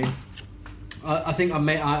game, though, I think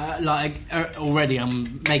already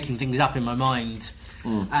I'm making things up in my mind.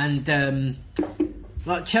 And...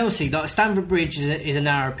 Like Chelsea, like Stamford Bridge is a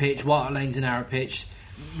narrow pitch, White Lane's a narrow pitch.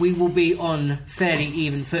 we will be on fairly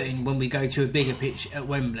even footing when we go to a bigger pitch at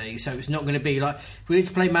Wembley. So it's not going to be like if we were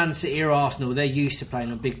to play Man City or Arsenal. They're used to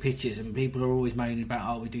playing on big pitches, and people are always moaning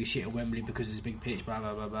about we do shit at Wembley because it's a big pitch. Blah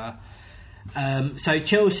blah blah blah. So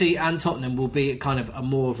Chelsea and Tottenham will be kind of a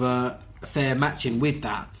more of a fair matching with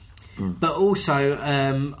that, but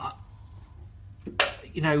also.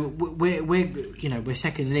 We're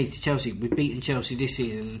second in the league to Chelsea. We've beaten Chelsea this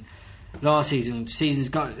season. Last season, seasons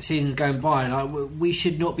going by. Like we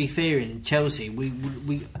should not be fearing Chelsea. We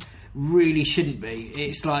really shouldn't be.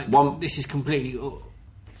 It's like this is completely.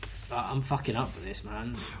 I'm fucking up for this,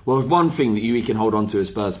 man. Well, one thing that we can hold on to as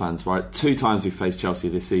Spurs fans, right? 2 times we've faced Chelsea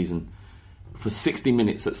this season. For 60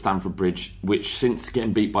 minutes at Stamford Bridge, which since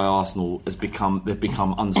getting beat by Arsenal they've become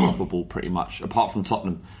unstoppable pretty much, apart from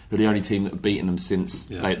Tottenham, who are the only team that have beaten them since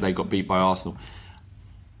they got beat by Arsenal.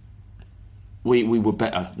 We were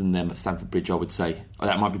better than them at Stamford Bridge, I would say.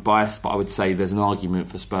 That might be biased, but I would say there's an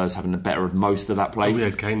argument for Spurs having the better of most of that play. We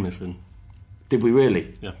had Kane missing. Did we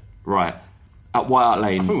really? Yeah. Right. At White Hart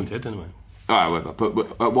Lane... I think we did, anyway. All right,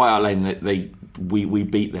 but at White Hart Lane, we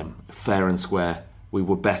beat them fair and square. We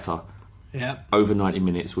were better. Yeah. Over 90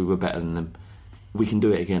 minutes, we were better than them. We can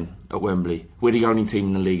do it again at Wembley. We're the only team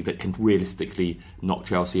in the league that can realistically knock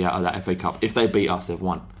Chelsea out of that FA Cup. If they beat us, they've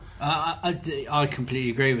won. I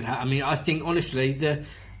completely agree with that. I mean, I think, honestly, the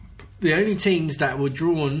only teams that were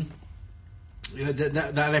drawn,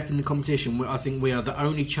 that are left in the competition, I think we are the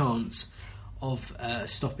only chance of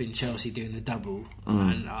stopping Chelsea doing the double.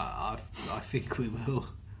 And I think we will.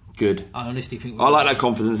 Good. I honestly think I like that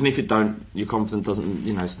confidence, and if you don't, your confidence doesn't,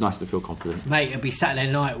 it's nice to feel confident. Mate, it'll be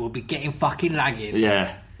Saturday night, we'll be getting fucking lagging.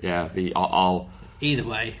 Yeah. I'll either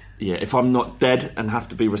way. Yeah, if I'm not dead and have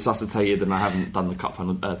to be resuscitated, then I haven't done the cup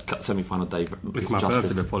semi-final day. It's my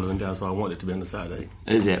birthday the following day, so I want it to be on the Saturday.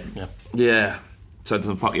 Is it? Yeah. Yeah. So it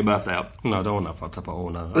doesn't fuck your birthday up? No, I don't want that fucked up at all,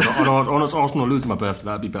 no. On Arsenal losing my birthday,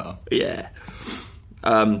 that'd be better. Yeah.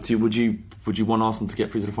 So would you want Arsenal to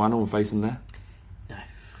get through to the final and face them there?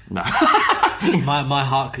 No. my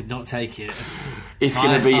heart could not take it. It's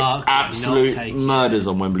going to be absolute murders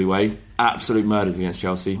on Wembley Way. Absolute murders against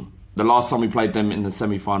Chelsea. The last time we played them in the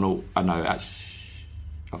semi-final, it was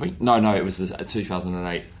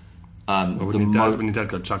 2008. When your dad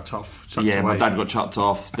got chucked off. Yeah, my dad got chucked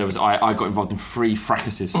off. I got involved in 3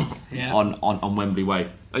 fracases on Wembley Way.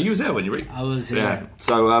 Oh, you was there when you read? I was, yeah.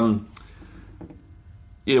 So,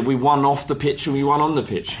 we won off the pitch and we won on the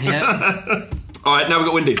pitch. Yeah. All right, now we've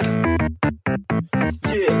got Windy.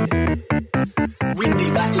 Yeah. Windy,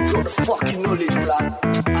 back to drop the fucking knowledge, blood.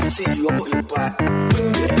 I see you, I got your back.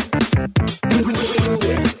 Windy.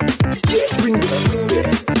 Yeah, Windy.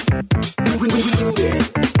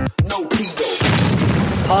 No pedo.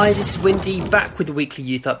 Hi, this is Windy, back with the weekly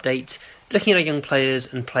youth update, looking at our young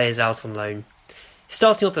players and players out on loan.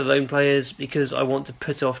 Starting off with loan players, because I want to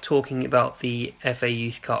put off talking about the FA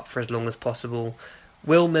Youth Cup for as long as possible.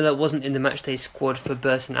 Will Miller wasn't in the matchday squad for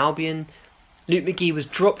Burton Albion. Luke McGee was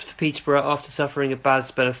dropped for Peterborough after suffering a bad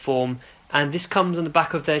spell of form, and this comes on the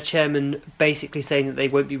back of their chairman basically saying that they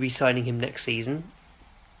won't be re-signing him next season.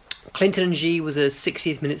 Clinton Ng was a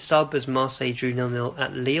 60th minute sub as Marseille drew 0-0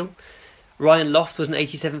 at Lille. Ryan Loft was an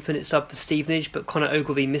 87th minute sub for Stevenage, but Conor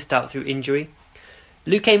Ogilvie missed out through injury.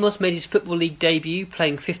 Luke Amos made his Football League debut,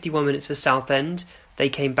 playing 51 minutes for Southend. They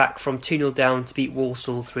came back from 2-0 down to beat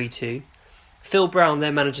Walsall 3-2. Phil Brown,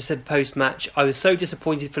 their manager, said post-match, "I was so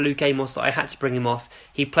disappointed for Luke Amos that I had to bring him off.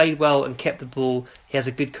 He played well and kept the ball. He has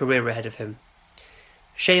a good career ahead of him."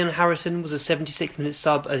 Shayon Harrison was a 76th minute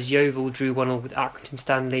sub as Yeovil drew 1-0 with Accrington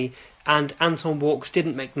Stanley, and Anton Walks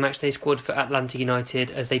didn't make the matchday squad for Atlanta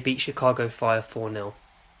United as they beat Chicago Fire 4-0.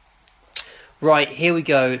 Right, here we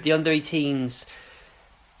go. The under-18s.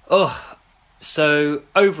 So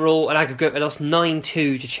overall, an aggregate, they lost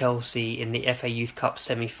 9-2 to Chelsea in the FA Youth Cup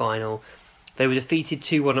semi-final. They were defeated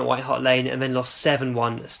 2-1 at White Hart Lane and then lost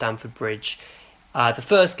 7-1 at Stamford Bridge. The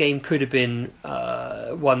first game could have been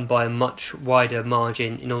won by a much wider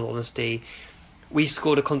margin, in all honesty. We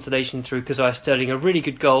scored a consolation through Keziah Sterling, a really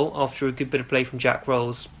good goal after a good bit of play from Jack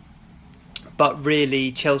Rolls. But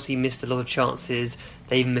really, Chelsea missed a lot of chances.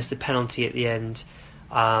 They even missed a penalty at the end.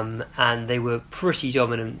 And they were pretty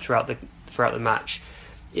dominant throughout the match.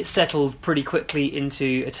 It settled pretty quickly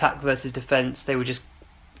into attack versus defence. They were just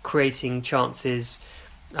creating chances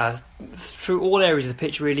through all areas of the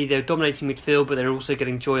pitch, really. They were dominating midfield, but they were also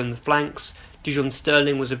getting joy on the flanks. Dujon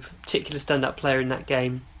Sterling was a particular standout player in that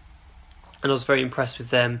game, and I was very impressed with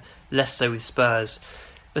them, less so with Spurs.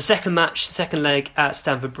 The second leg at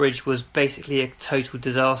Stamford Bridge was basically a total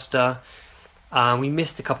disaster. We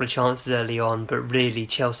missed a couple of chances early on, but really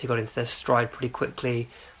Chelsea got into their stride pretty quickly.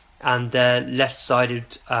 and their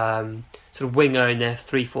left-sided sort of winger in their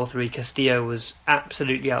 3-4-3, Castillo, was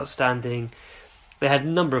absolutely outstanding. They had a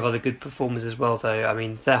number of other good performers as well, though. I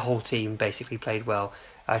mean, their whole team basically played well.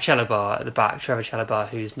 Chalobah at the back, Trevor Chalobah,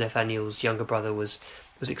 who's Nathaniel's younger brother, was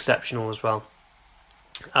exceptional as well.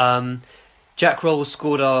 Jack Rolls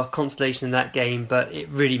scored our consolation in that game, but it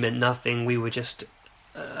really meant nothing. We were just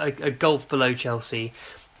a gulf below Chelsea.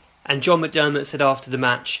 And John McDermott said after the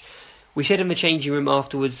match, "We said in the changing room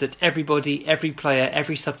afterwards that everybody, every player,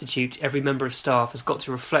 every substitute, every member of staff has got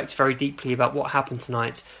to reflect very deeply about what happened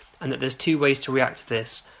tonight, and that there's two ways to react to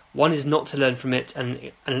this. One is not to learn from it,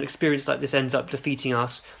 and an experience like this ends up defeating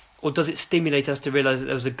us, or does it stimulate us to realise that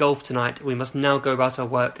there was a gulf tonight, and we must now go about our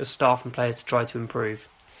work as staff and players to try to improve."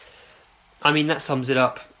 I mean, that sums it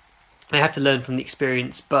up. They have to learn from the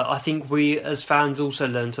experience, but I think we as fans also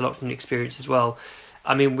learned a lot from the experience as well.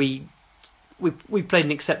 I mean, we played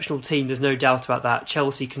an exceptional team, there's no doubt about that.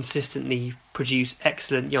 Chelsea consistently produce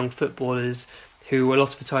excellent young footballers who a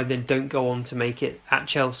lot of the time then don't go on to make it at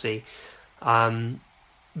Chelsea.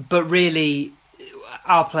 But really,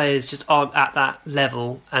 our players just aren't at that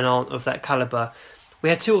level and aren't of that calibre. We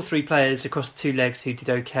had 2 or 3 players across the 2 legs who did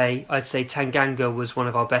okay. I'd say Tanganga was one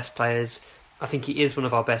of our best players. I think he is one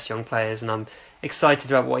of our best young players, and I'm excited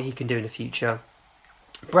about what he can do in the future.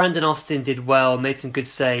 Brandon Austin did well, made some good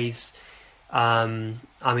saves. I mean,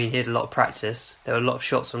 he had a lot of practice. There were a lot of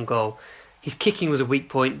shots on goal. His kicking was a weak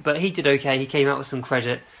point, but he did okay. He came out with some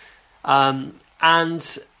credit. And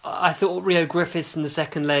I thought Rio Griffiths in the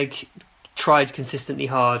second leg tried consistently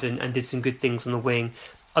hard and did some good things on the wing.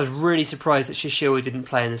 I was really surprised that Shishiwa didn't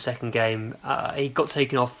play in the second game. He got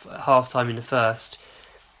taken off at half-time in the first.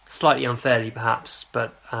 Slightly unfairly, perhaps,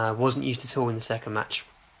 but wasn't used at all in the second match.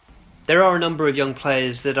 There are a number of young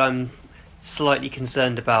players that I'm slightly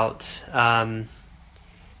concerned about. Tashan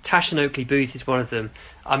Oakley-Booth is one of them.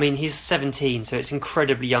 I mean, he's 17, so it's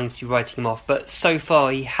incredibly young to be writing him off, but so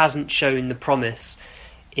far he hasn't shown the promise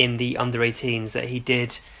in the under-18s that he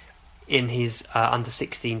did in his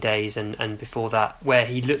under-16 days and before that, where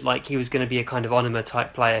he looked like he was going to be a kind of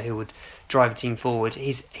Onuma-type player who would drive a team forward.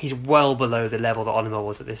 He's well below the level that Onuma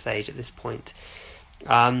was at this age, at this point.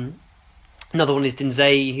 Another one is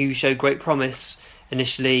Dinzey, who showed great promise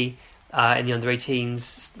initially in the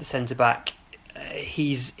under-18s, the centre-back.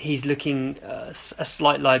 He's looking a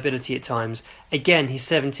slight liability at times. Again, he's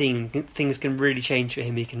 17. Things can really change for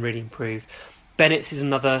him. He can really improve. Bennett's is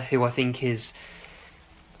another who I think is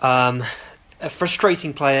a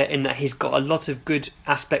frustrating player in that he's got a lot of good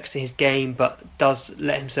aspects to his game, but does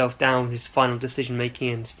let himself down with his final decision making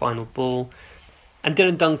and his final ball. And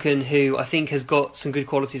Dylan Duncan, who I think has got some good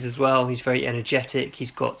qualities as well. He's very energetic,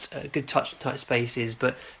 he's got good touch in tight spaces,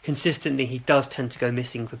 but consistently he does tend to go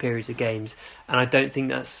missing for periods of games, and I don't think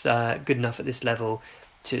that's good enough at this level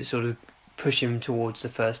to sort of push him towards the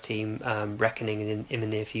first team reckoning in the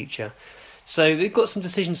near future. So we've got some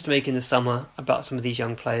decisions to make in the summer about some of these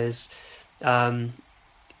young players, and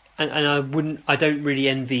I don't really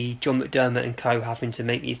envy John McDermott and co having to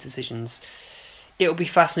make these decisions. It'll be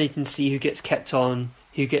fascinating to see who gets kept on,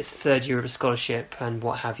 who gets the third year of a scholarship, and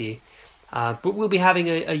what have you. But we'll be having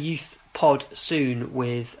a youth pod soon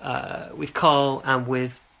with Carl and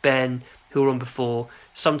with Ben, who were on before,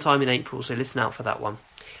 sometime in April. So listen out for that one.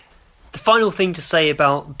 The final thing to say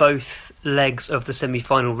about both legs of the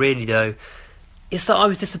semi-final, really, though, is that I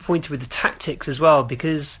was disappointed with the tactics as well,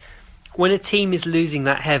 because when a team is losing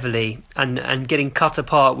that heavily and getting cut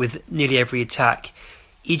apart with nearly every attack,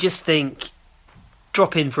 you just think,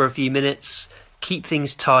 drop in for a few minutes, keep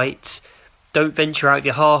things tight, don't venture out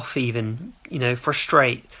your half even,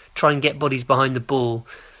 frustrate, try and get bodies behind the ball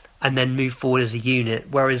and then move forward as a unit.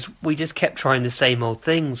 Whereas we just kept trying the same old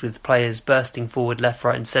things with players bursting forward left,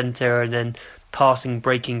 right and centre and then passing,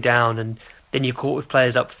 breaking down, and then you're caught with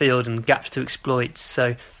players upfield and gaps to exploit.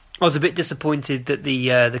 So I was a bit disappointed that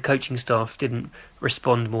the coaching staff didn't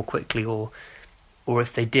respond more quickly, or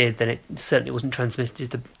if they did, then it certainly wasn't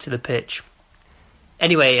transmitted to the pitch.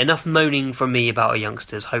 Anyway, enough moaning from me about our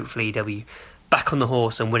youngsters. Hopefully they'll be back on the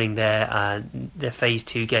horse and winning their Phase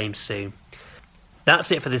 2 games soon.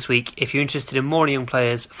 That's it for this week. If you're interested in more young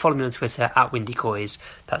players, follow me on Twitter at WindyCoys.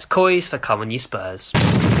 That's Coys for Come On You Spurs.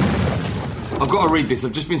 I've got to read this.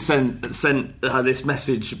 I've just been sent this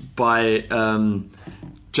message by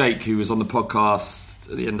Jake, who was on the podcast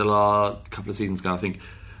at the end of a couple of seasons ago, I think.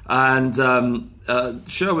 And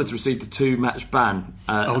Sherwood's received a 2-match ban.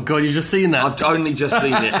 Oh God, you've just seen that? I've only just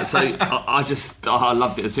seen it. So I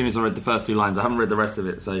loved it as soon as I read the first 2 lines. I haven't read the rest of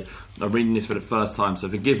it, so I'm reading this for the first time. So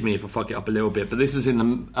forgive me if I fuck it up a little bit. But this was in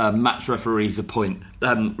the match referees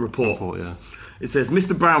report. Yeah. It says,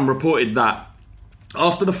 Mr. Brown reported that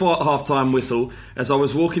After the half-time whistle, as I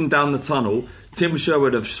was walking down the tunnel, Tim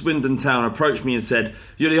Sherwood of Swindon Town approached me and said,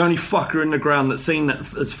 "You're the only fucker in the ground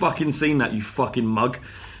that's fucking seen that, you fucking mug."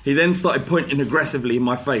 He then started pointing aggressively in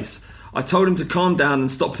my face. I told him to calm down and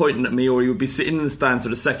stop pointing at me or he would be sitting in the stands for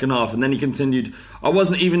the second half, and then he continued, "I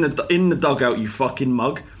wasn't even in the dugout, you fucking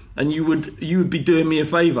mug. And you would be doing me a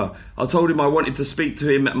favour." I told him I wanted to speak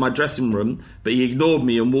to him at my dressing room, but he ignored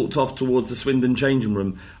me and walked off towards the Swindon changing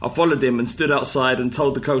room. I followed him and stood outside and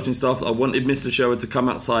told the coaching staff that I wanted Mr. Sherwood to come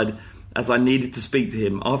outside as I needed to speak to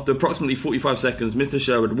him. After approximately 45 seconds, Mr.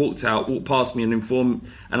 Sherwood walked past me and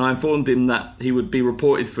I informed him that he would be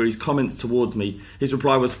reported for his comments towards me. His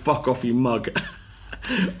reply was, "Fuck off, you mug."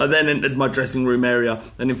 I then entered my dressing room area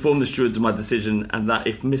and informed the stewards of my decision and that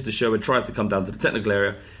if Mr. Sherwood tries to come down to the technical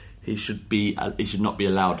area, he should not be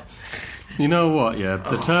allowed. You know what? Yeah,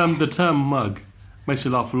 the term mug makes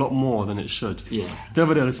you laugh a lot more than it should. Yeah. The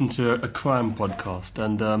other day I listened to a crime podcast,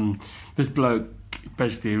 and this bloke,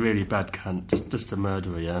 basically a really bad cunt, just a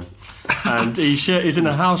murderer, yeah. And he's in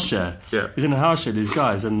a house share. Yeah. He's in a house share, these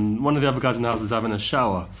guys, and one of the other guys in the house is having a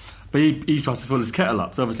shower. But he tries to fill his kettle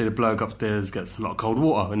up. So obviously the bloke upstairs gets a lot of cold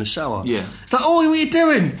water in the shower. Yeah. It's like, "Oh, what are you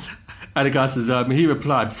doing?" And the guy says, he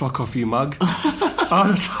replied, "Fuck off, you mug."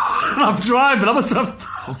 I'm driving, I must have...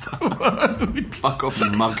 Fuck off, you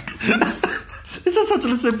mug. It's just such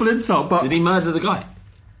a simple insult, but... Did he murder the guy?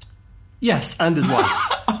 Yes, and his wife.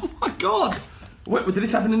 Oh my God. Wait, did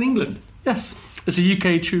this happen in England? Yes. It's a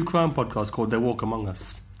UK true crime podcast called They Walk Among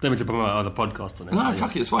Us. They meant to promote other podcasts on it. No,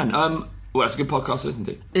 fuck it, it's fine. Well, it's a good podcast to listen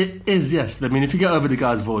to. It is, yes. I mean, if you get over the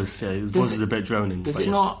guy's voice, yeah, his voice is a bit droning. Does it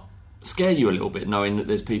not scare you a little bit knowing that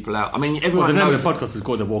there's people out? I mean, everyone the name knows... of the podcast is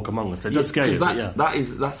called They Walk Among Us. It does scare you,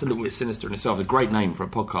 that's a little bit sinister in itself. A great name for a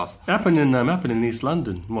podcast. It happened in East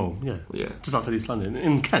London. Well, yeah. Just outside East London.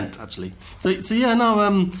 In Kent, actually. So yeah,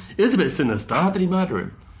 no, it is a bit sinister. How did he murder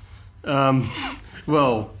him?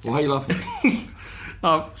 Well... Why are you laughing?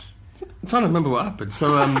 I'm trying to remember what happened.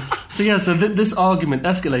 So this argument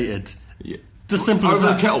escalated. Yeah. Just simple as that.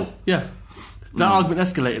 Over the kettle? Yeah. That argument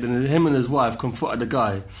escalated, and him and his wife confronted the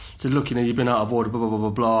guy. Said, "Look, you've been out of order, blah, blah, blah,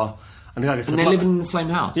 blah, blah." And the guy said, they're living in the same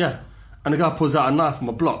house? Yeah. And the guy pulls out a knife from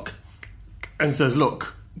a block and says,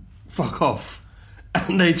 "Look, fuck off."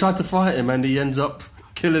 And they tried to fight him, and he ends up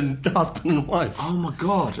killing the husband and wife. Oh, my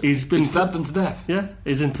God. He stabbed them to death? Yeah.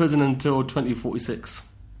 He's in prison until 2046.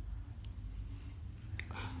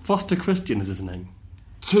 Foster Christian is his name.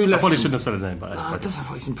 Two lessons. I probably shouldn't have said his name, but... it doesn't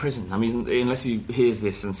have he's in prison. I mean, unless he hears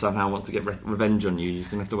this and somehow wants to get revenge on you, he's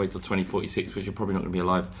going to have to wait till 2046, which you're probably not going to be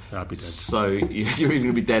alive. I'll be dead. So you're either going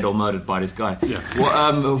to be dead or murdered by this guy. Yeah.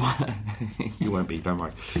 You won't be, don't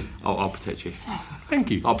worry. I'll protect you.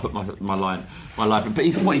 Thank you. I'll put my life in. But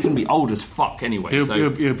he's going to be old as fuck anyway.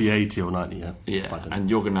 He'll be 80 or 90, yeah. Yeah,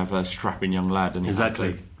 and you're going to have a strapping young lad. And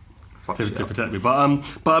exactly. To protect me. But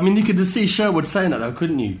I mean, you could just see Sherwood saying that, though,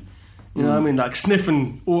 couldn't you? You know what I mean? Like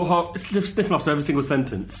sniffing after every single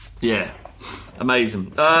sentence. Yeah.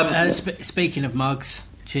 Amazing. Speaking of mugs,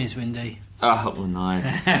 cheers, Windy. Oh,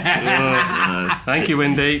 nice. Thank you,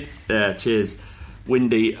 Windy. Yeah, cheers,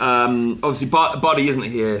 Windy. Obviously, Buddy isn't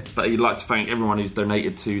here, but he'd like to thank everyone who's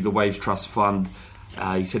donated to the Waves Trust Fund.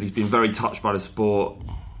 He said he's been very touched by the support,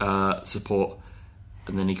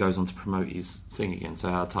 and then he goes on to promote his thing again. So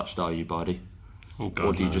how touched are you, Buddy? Oh, God,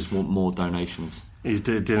 or do you just want more donations? He's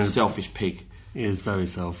doing selfish pig. He is very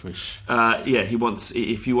selfish. He wants.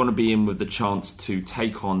 If you want to be in with the chance to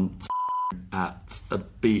take on at a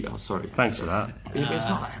beat. Oh, sorry. Thanks for that. Yeah, but it's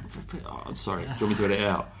not. I'm sorry. Do you want me to edit it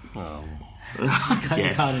out? Oh.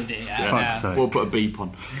 Yes. Can't edit it out. We'll put a beep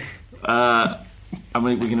on. I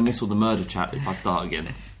mean, we're going to miss all the murder chat if I start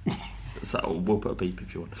again. So we'll put a beep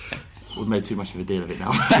if you want. We've made too much of a deal of it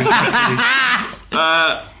now.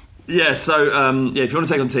 If you want to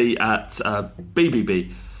take on tea at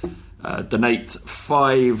BBB, donate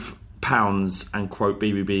 £5 and quote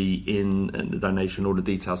BBB in the donation. All the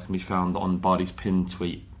details can be found on Bardi's pinned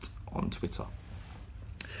tweet on Twitter.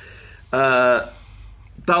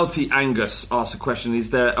 Doughty Angus asks a question: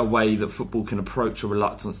 is there a way that football can approach a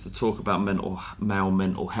reluctance to talk about male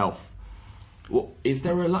mental health? Is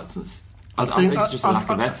there a reluctance? I think it's just a lack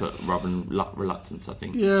of effort rather than reluctance, I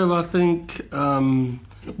think. Yeah, well, I think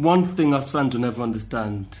one thing us fans will never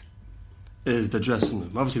understand is the dressing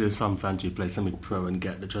room. Obviously, there's some fans who play semi-pro and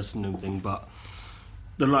get the dressing room thing, but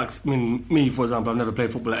me, for example, I've never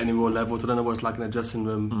played football at any more levels. I don't know what it's like in a dressing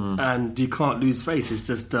room, and you can't lose face. It's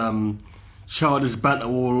just childish banter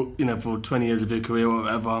all for 20 years of your career or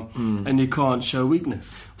whatever, and you can't show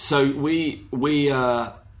weakness. So we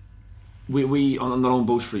on the Long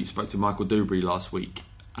Ball Street spoke to Michael Dewberry last week,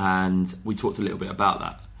 and we talked a little bit about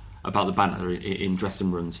that. about the banter in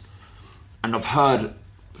dressing rooms. And I've heard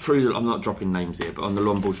I'm not dropping names here, but on the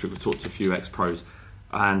long ball strip, we've talked to a few ex-pros,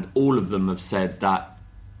 and all of them have said that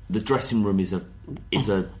the dressing room is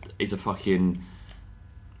a fucking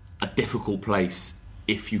a difficult place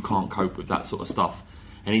if you can't cope with that sort of stuff.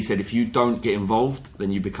 And he said if you don't get involved,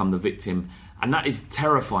 then you become the victim, and that is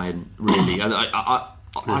terrifying, really. And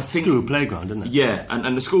I think school playground, isn't it? Yeah,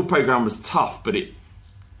 and the school playground was tough, but it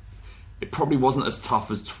probably wasn't as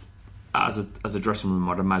tough as a dressing room.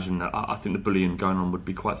 I'd imagine that I think the bullying going on would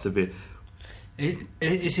be quite severe.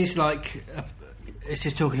 Is this like is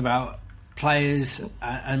this talking about players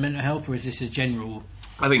and mental health, or is this a general?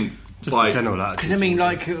 I think just a general attitude. Because I mean,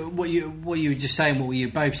 like what you were just saying, what were you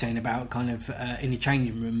both saying about kind of in the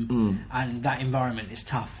changing room and that environment is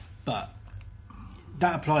tough, but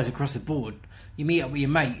that applies across the board. You meet up with your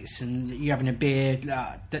mates and you're having a beer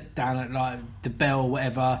down at like the Bell,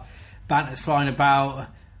 whatever. Banter's flying about.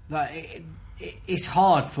 Like it's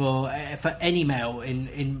hard for any male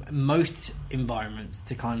in most environments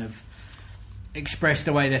to kind of express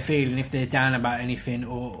the way they're feeling if they're down about anything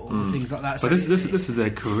or things like that. But this is their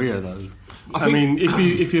career, though. I mean,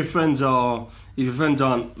 if your friends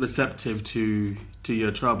aren't receptive to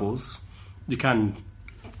your troubles, you can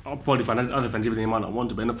probably find other friends even though you might not want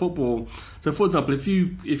to. But in a football, so for example, if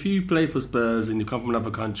you play for Spurs and you come from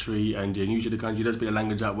another country and you're new to the country, you don't speak the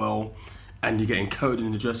language that well, and you're getting coded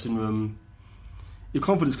in the dressing room, your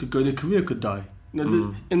confidence could go, your career could die. You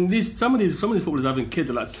know, and some of these footballers having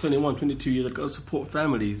kids are like 21, 22 years, they've got to support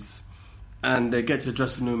families, and they get to the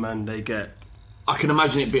dressing room and they get. I can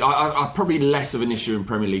imagine it be. I probably less of an issue in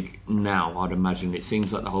Premier League now. I'd imagine it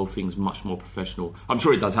seems like the whole thing's much more professional. I'm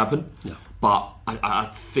sure it does happen, but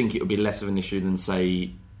I think it would be less of an issue than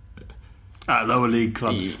say at lower league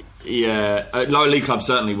clubs. Yeah, lower league clubs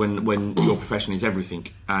certainly when your profession is everything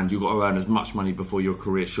and you've got to earn as much money before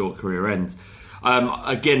your short career ends.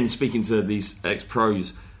 Again, speaking to these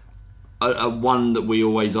ex-pros, one that we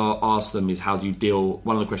always ask them is how do you deal.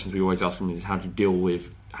 One of the questions we always ask them is how do you deal with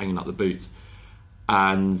hanging up the boots, they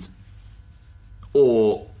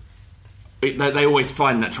always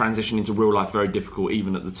find that transition into real life very difficult,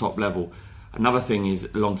 even at the top level. Another thing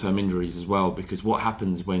is long-term injuries as well, because what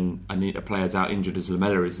happens when a player's out injured, as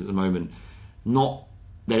Lamela is at the moment,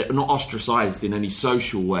 they're not ostracised in any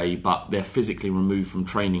social way, but they're physically removed from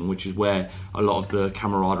training, which is where a lot of the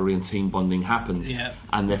camaraderie and team bonding happens. Yeah.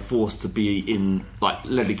 And they're forced to be in, like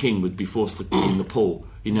Ledley King would be forced to be in the pool.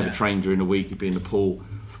 He never trained during the week, he'd be in the pool,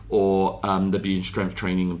 or they'd be in strength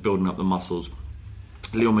training and building up the muscles.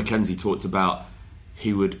 Leon McKenzie talked about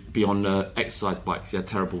he would be on the exercise bikes. He had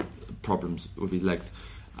terrible problems with his legs.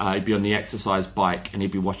 He'd be on the exercise bike and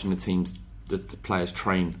he'd be watching the players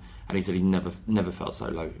train. And he said he never felt so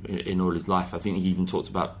low in all his life. I think he even talked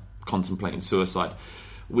about contemplating suicide,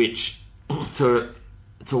 which to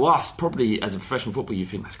us, probably as a professional footballer, you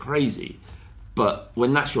think that's crazy. But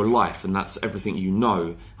when that's your life and that's everything you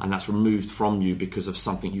know and that's removed from you because of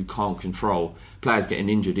something you can't control, players getting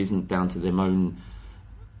injured isn't down to their own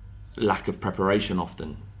lack of preparation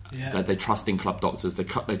often. Yeah. They trust in club doctors,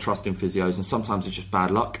 they trust in physios, and sometimes it's just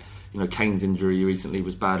bad luck. You know, Kane's injury recently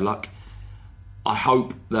was bad luck. I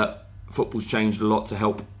hope that football's changed a lot to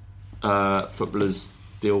help footballers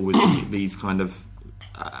deal with these kind of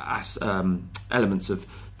elements of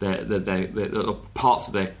their parts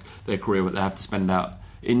of their career that they have to spend out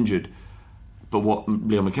injured. But what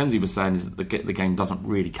Leon McKenzie was saying is that the game doesn't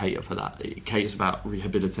really cater for that. It caters about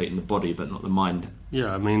rehabilitating the body, but not the mind.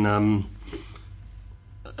 Yeah, I mean,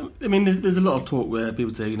 there's a lot of talk where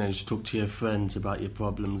people say, you should talk to your friends about your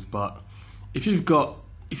problems. But if you've got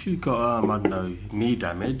I don't know, knee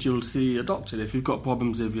damage, you'll see a doctor. If you've got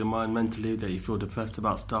problems with your mind mentally, that you feel depressed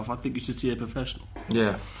about stuff, I think you should see a professional.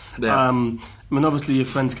 Yeah. I mean, obviously your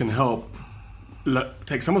friends can help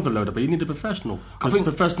take some of the load up, but you need a professional. Because a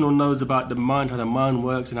professional knows about the mind, how the mind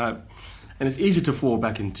works, and it's easy to fall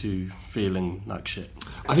back into feeling like shit.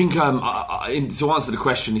 I think to answer the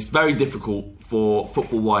question, it's very difficult for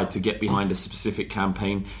football-wide to get behind a specific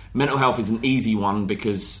campaign. Mental health is an easy one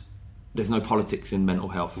because there's no politics in mental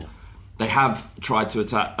health. Yeah. They have tried to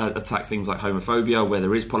attack things like homophobia, where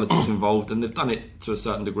there is politics involved, and they've done it to a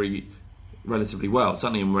certain degree relatively well.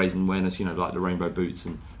 Certainly in raising awareness, like the rainbow boots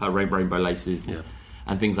and rainbow laces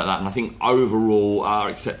and things like that. And I think overall, our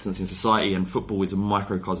acceptance in society, and football is a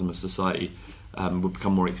microcosm of society, will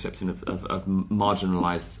become more accepting of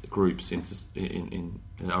marginalised groups in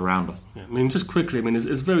around us. Yeah. I mean, just quickly,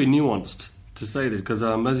 it's very nuanced to say this because,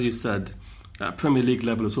 as you said, at Premier League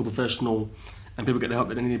level, it's all professional, and people get the help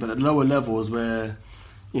that they need. But at lower levels, where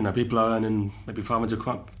people are earning maybe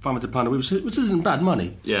 £500 a week, which isn't bad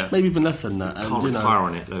money. Yeah. Maybe even less than that. Can't retire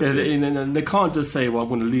on it. They can't just say, well, I'm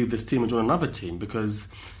going to leave this team and join another team, because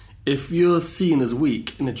if you're seen as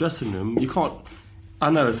weak in the dressing room, you can't... I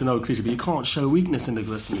know it's an old cliche, but you can't show weakness in the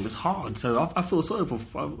dressing room. It's hard. So I feel sorry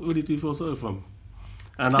I really do feel sorry for them.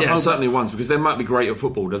 And certainly once, because they might be great at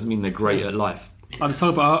football, doesn't mean they're great at life. I just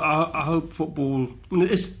hope. I hope football.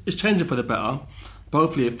 It's changing for the better, but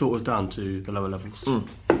hopefully it filters down to the lower levels.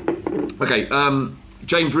 Okay,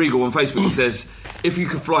 James Regal on Facebook, he says, if you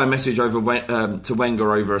could fly a message over to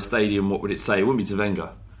Wenger over a stadium, what would it say? It wouldn't be to Wenger.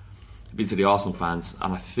 It'd be to the Arsenal fans,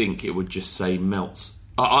 and I think it would just say melts.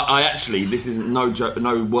 I actually, this isn't no joke,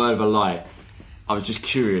 no word of a lie. I was just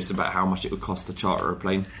curious about how much it would cost to charter a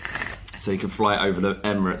plane, so you could fly it over the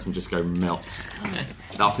Emirates and just go melts.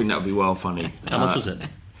 I think that would be well funny. How much was it?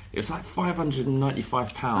 It was like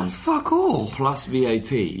 £595. That's fuck all. Plus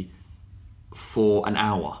VAT for an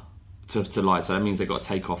hour to lie. So that means they've got a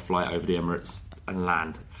take-off flight over the Emirates and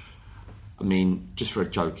land. I mean, just for a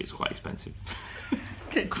joke, it's quite expensive.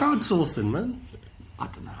 Get crowdsourcing, man. I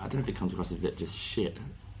don't know. I don't know if it comes across as a bit just shit.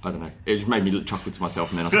 I don't know. It just made me chuckle to myself,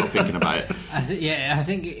 and then I started thinking about it. I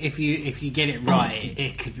think if you get it right,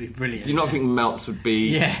 it could be brilliant. Do you not think melts would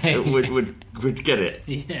be? Yeah. would get it?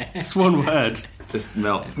 Yeah. It's one word. Just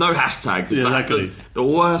melts. No hashtag. Yeah, exactly. The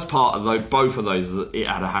worst part of both of those is that it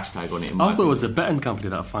had a hashtag on it. I thought it was a betting company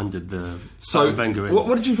that funded the Wenger in.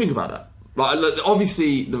 What did you think about that? Like,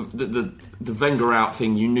 obviously, the Wenger out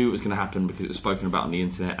thing, you knew it was going to happen because it was spoken about on the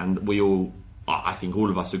internet, and I think all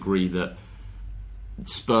of us agree that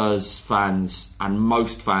Spurs fans and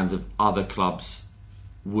most fans of other clubs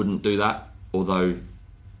wouldn't do that, although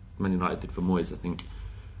Man United did for Moyes, I think.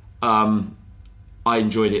 I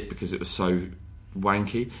enjoyed it because it was so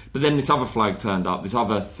wanky. But then this other flag turned up, this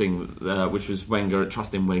other thing, which was Wenger,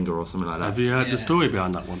 trusting Wenger or something like that. Have you heard the story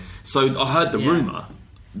behind that one? So I heard the rumour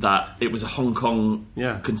that it was a Hong Kong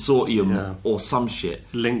consortium or some shit.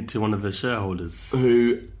 Linked to one of the shareholders.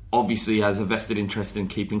 Who obviously has a vested interest in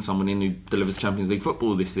keeping someone in who delivers Champions League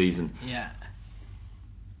football this season. Yeah.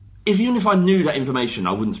 Even if I knew that information,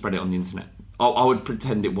 I wouldn't spread it on the internet. I would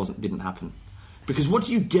pretend it didn't happen. Because what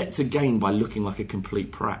do you get to gain by looking like a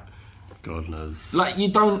complete prat? God knows. Like,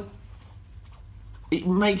 you don't... It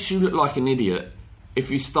makes you look like an idiot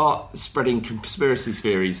if you start spreading conspiracy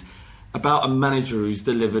theories about a manager who's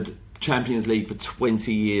delivered Champions League for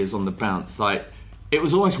 20 years on the bounce. Like, it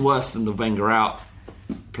was almost worse than the Wenger out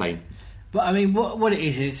plane. But I mean, what it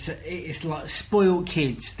is, it's like spoiled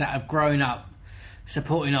kids that have grown up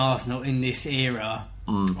supporting Arsenal in this era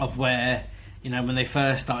of where, when they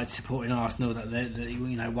first started supporting Arsenal, that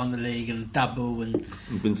they won the league and double and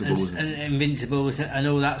Invincibles and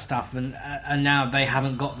all that stuff, and now they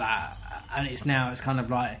haven't got that, and it's kind of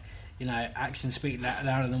like, actions speak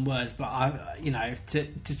louder than words. But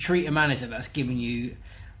to treat a manager that's given you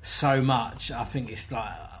so much, I think it's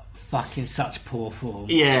like fucking such poor form.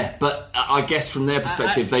 Yeah, but I guess from their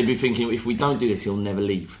perspective, they'd be thinking, if we don't do this, he'll never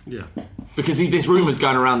leave. Yeah. Because there's rumours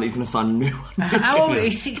going around that he's going to sign a new one. How old?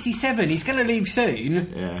 He's 67. He's going to leave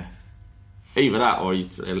soon. Yeah. Either that, or he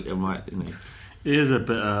might. There's a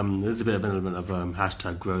bit of an element of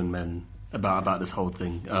hashtag grown men about this whole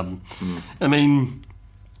thing. I mean,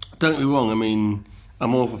 don't get me wrong. I mean,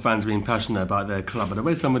 I'm all for fans being passionate about their club, but the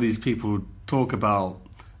way some of these people talk about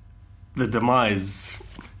the demise,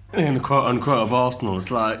 in the quote unquote, of Arsenal, it's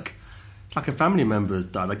like a family member has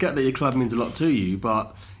died. I get that your club means a lot to you,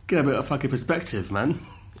 but get a bit of fucking perspective, man.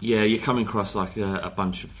 Yeah, you're coming across like a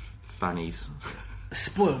bunch of fannies.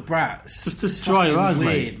 Spoiled brats. Just dry your eyes,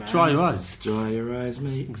 mate. Man. Dry your eyes,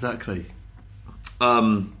 mate. Exactly.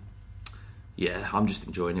 Yeah, I'm just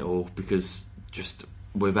enjoying it all because just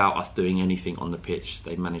without us doing anything on the pitch,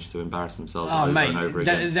 they managed to embarrass themselves over and over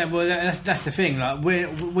again. That's the thing. Like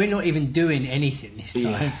we're not even doing anything this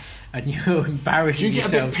time, and you're embarrassing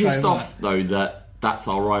yourself. Do you get a bit pissed off though that that's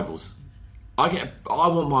our rivals? I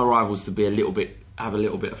want my rivals to be have a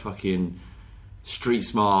little bit of fucking street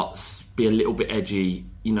smarts, be a little bit edgy,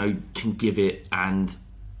 can give it and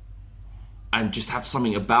just have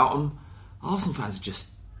something about them. Arsenal fans have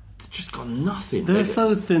just got nothing. They're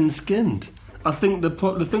so thin-skinned. I think the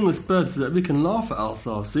thing with Spurs is that we can laugh at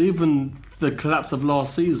ourselves. So even the collapse of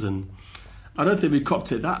last season, I don't think we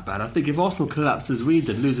copped it that bad. I think if Arsenal collapsed as we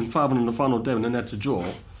did, losing 5-1 on the final day and then had to draw,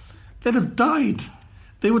 they'd have died.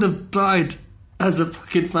 They would have died as a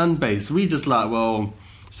fucking fan base. We just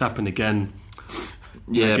it's happened again.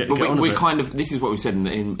 Yeah, but we kind of... This is what we said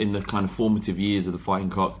in the kind of formative years of the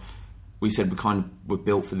Fighting Cock. We said we're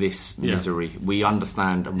built for this misery. We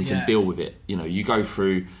understand and we can deal with it. You go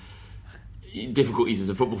through difficulties as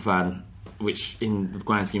a football fan which in the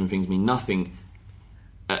grand scheme of things mean nothing,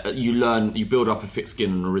 you build up a thick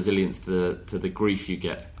skin and a resilience to the grief you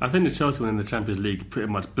get. I think the Chelsea win in the Champions League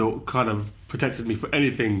pretty much protected me for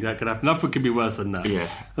anything that could happen. Nothing could be worse than that. Yeah.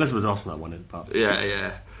 Unless it was Arsenal that won it. But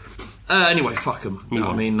Yeah. Anyway, fuck them.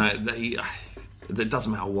 I mean, it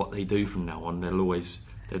doesn't matter what they do from now on. They'll always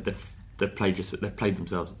they've played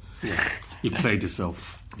themselves. Yeah. You played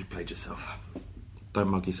yourself. You played yourself. Don't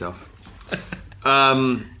mug yourself.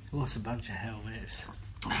 What's a bunch of helmets?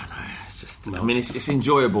 I don't know. It's just. I mean, it's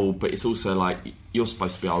enjoyable, but it's also like you're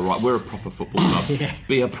supposed to be all right. We're a proper football club. Yeah.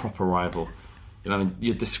 Be a proper rival. You know,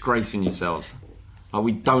 you're disgracing yourselves. Like,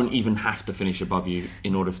 we don't even have to finish above you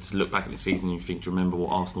in order to look back at the season and you think to remember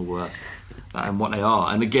what Arsenal were and what they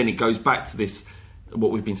are. And again, it goes back to this.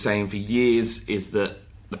 What we've been saying for years is that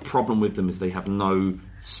the problem with them is they have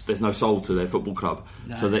there's no soul to their football club.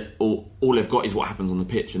 No. So that all they've got is what happens on the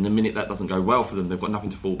pitch. And the minute that doesn't go well for them, they've got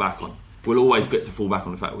nothing to fall back on. We'll always get to fall back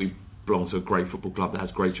on the fact that we belong to a great football club that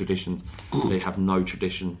has great traditions. They have no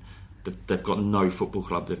tradition. They've got no football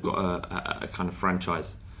club. They've got a kind of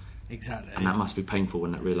franchise. Exactly. And that must be painful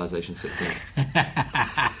when that realisation sits in.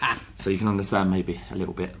 So you can understand maybe a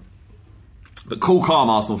little bit. But cool, calm,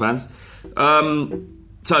 Arsenal fans.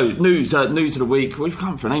 So news of the week. We've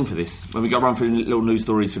come for a name for this. When we go run through little news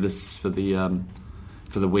stories for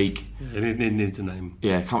the week. Yeah, it needs a name.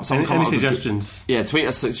 Yeah, any suggestions? Tweet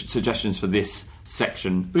us suggestions for this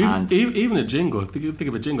section. Even a jingle. Think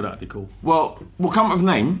of a jingle, that'd be cool. Well, we'll come up with a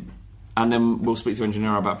name, and then we'll speak to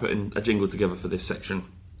engineer about putting a jingle together for this section.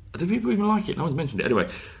 Do people even like it? No one's mentioned it. Anyway,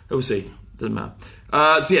 we'll see. Doesn't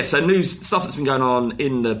matter. So news stuff that's been going on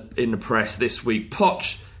in the press this week.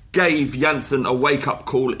 Poch gave Janssen a wake up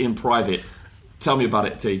call in private. Tell me about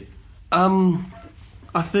it, T.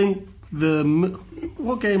 I think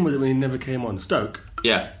what game was it when he never came on? Stoke.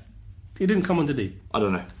 Yeah. He didn't come on, did he? I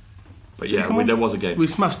don't know. But yeah, there was a game. We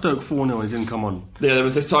smashed Stoke 4-0 and he didn't come on. Yeah, there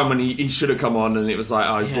was this time when he should have come on and it was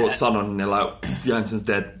like, he brought Son on and they're like, Janssen's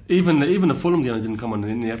dead. Even the Fulham game didn't come on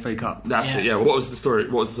in the FA Cup. That's it, yeah. What was the story?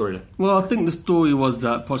 Then? Well, I think the story was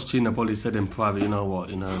that Pochettino probably said in private, you know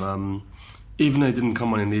what, even though he didn't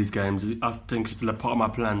come on in these games, I think it's still a part of my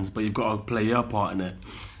plans, but you've got to play your part in it.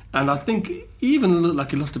 And I think he even looked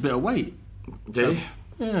like he lost a bit of weight. Did he?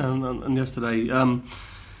 Yeah, and yesterday.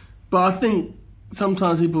 But I think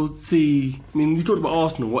sometimes people see... I mean, you talked about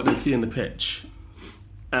Arsenal, what they see on the pitch,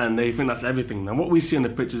 and they think that's everything. Now, what we see on the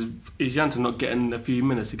pitch is Janssen not getting a few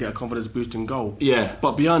minutes to get a confidence-boosting goal. Yeah.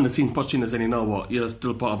 But behind the scenes, Pochettino saying, you know what, you're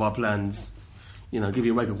still part of our plans. Give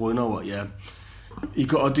you a wake-up call, you know what, yeah. You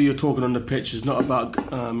got to do your talking on the pitch. It's not about,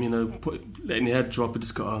 letting your head drop. You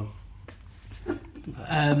just got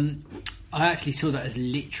to... I actually saw that as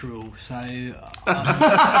literal. So,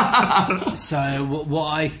 what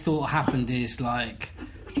I thought happened is like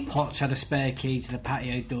Potts had a spare key to the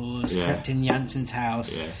patio doors, crept in Janssen's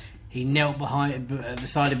house. Yeah. He knelt behind at the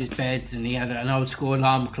side of his bed, and he had an old school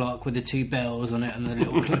alarm clock with the two bells on it and the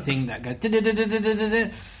little thing that goes.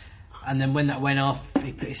 And then when that went off,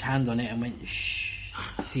 he put his hand on it and went shh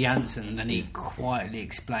to Janssen. Then he quietly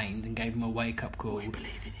explained and gave him a wake up call. We believe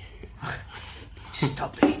in you.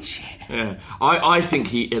 Stop being shit. Yeah, I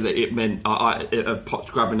think it meant Potts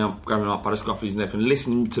grabbing him up by the scruff of his neck and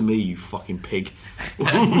listening to me, you fucking pig.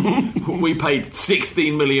 We paid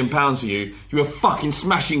 £16 million for you. You were fucking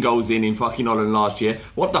smashing goals in fucking Holland last year.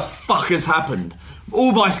 What the fuck has happened?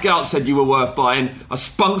 All my scouts said you were worth buying. I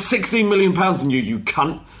spunked £16 million on you, you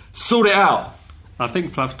cunt. Sort it out. I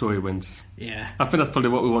think Flav Story wins. Yeah. I think that's probably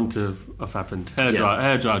what we want to have happened.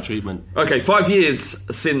 Hair dry treatment. Okay, 5 years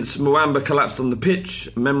since Muamba collapsed on the pitch.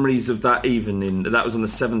 Memories of that evening. That was on the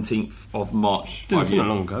 17th of March. Didn't seem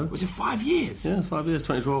long ago. Was it 5 years? Yeah, it's 5 years,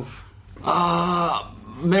 2012.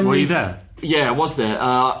 Memories. Were you there? Yeah, I was there.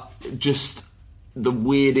 Just the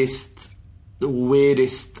weirdest,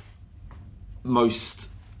 most...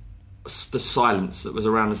 the silence that was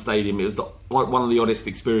around the stadium. It was one of the oddest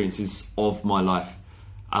experiences of my life.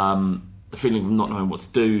 The feeling of not knowing what to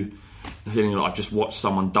do, the feeling that I've just watched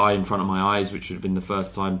someone die in front of my eyes, which would have been the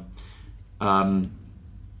first time.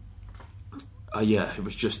 It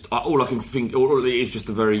was just all I can think. All it is just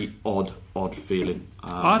a very odd feeling.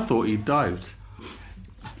 I thought he dived.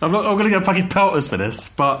 I'm going to get fucking pelters for this,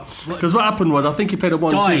 but because what happened was I think he played a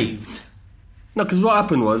 1-2. Dived. No, because what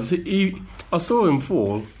happened was I saw him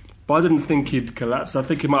fall. But I didn't think he'd collapse. I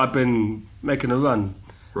think he might have been making a run.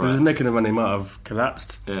 Right. If he was making a run, he might have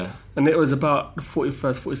collapsed. Yeah. And it was about the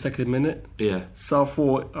 41st, 42nd minute. Yeah. So I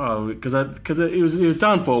thought, because he was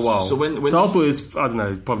down for a while. So I thought he was, I don't know,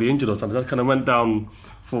 he's probably injured or something. I kind of went down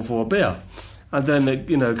for a beer. And then,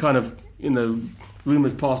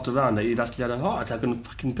 rumours passed around that he'd actually had a heart attack on the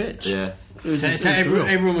fucking pitch. Yeah.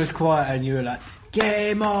 Everyone was quiet and you were like,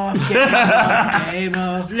 game off, game off, game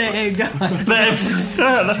off, let him go.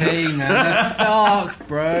 Team, man, that's dark,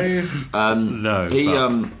 bro. No. It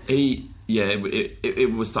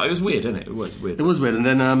was weird, isn't it? It was weird. It was weird. And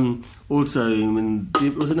then also,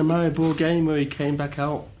 was it the Maribor game where he came back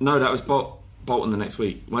out? No, that was Bolton the next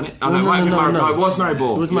week, wasn't it? No, it was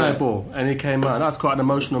Maribor. It was Maribor, and he came out. That's quite an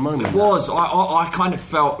emotional moment. It was. I kind of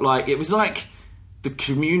felt like it was like the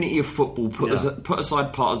community of football put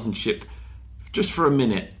aside partisanship just for a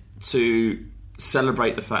minute to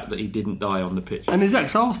celebrate the fact that he didn't die on the pitch. And he's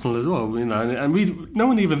ex-Arsenal as well, and no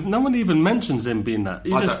one even mentions him being that.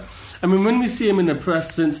 When we see him in the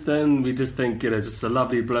press since then, we just think, just a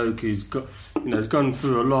lovely bloke who's got, has gone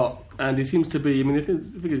through a lot, and he seems to be. I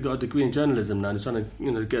think he's got a degree in journalism now. And he's trying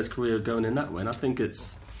to, get his career going in that way. And I think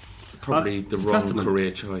it's probably the wrong testament.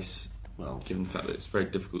 Career choice. Well, given the fact that it's very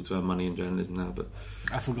difficult to earn money in journalism now, but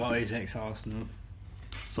I forgot he's ex-Arsenal.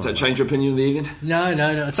 Does that change your opinion of the evening? No,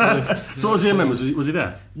 not at all. So what was he in? Was he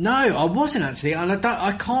there? No, I wasn't actually, and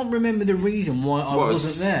I can't remember the reason why I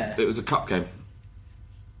wasn't there. It was a cup game.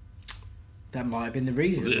 That might have been the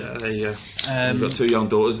reason. Yeah, there you go. You've got 2 young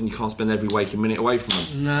daughters and you can't spend every waking minute away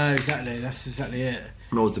from them. No, exactly. That's exactly it.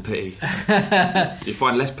 More's the pity. You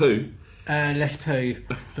find less poo? Less poo,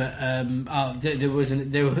 but there was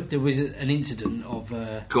an incident of.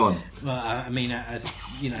 Go on. Well, as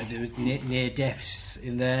there was near deaths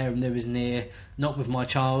in there, and there was near not with my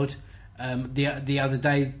child. The other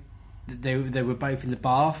day, they were both in the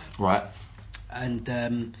bath, right? And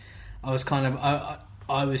I was kind of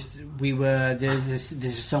there's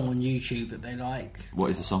a song on YouTube that they like.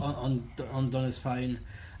 What is the song? On Donna's phone.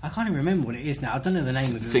 I can't even remember what it is now. I don't know the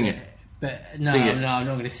name of it. Sing it. But no, I'm not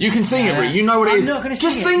going to sing it. You can sing it, Rick. You know what it is. I'm not going to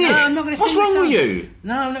Just sing it. No, I'm not going to sing it. What's wrong with you?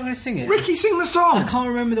 No, I'm not going to sing it. Ricky, sing the song. I can't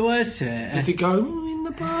remember the words to it. Does it go in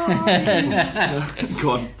the bar?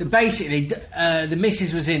 Go on. Basically, the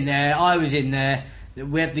missus was in there. I was in there.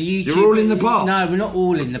 We had the YouTube. You're all in the bath? No, we're not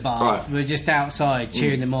all in the bath. Right. We're just outside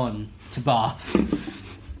cheering them on to bath.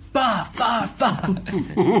 Bath.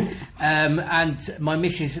 And my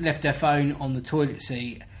missus left her phone on the toilet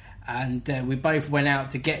seat. And we both went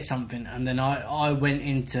out to get something, and then I went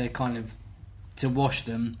in to kind of to wash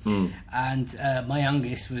them, and my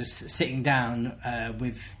youngest was sitting down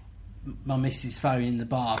with my missus' phone in the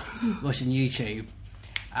bath watching YouTube,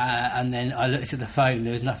 and then I looked at the phone and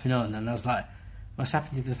there was nothing on, and I was like, what's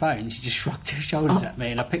happened to the phone? She just shrugged her shoulders at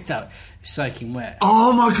me, and I picked up, it was soaking wet.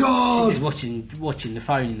 Oh my god! She was watching the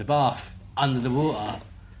phone in the bath under the water.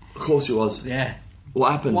 Of course it was. Yeah.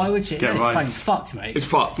 What happened? Why would you? Get This rice. phone's fucked, mate. It's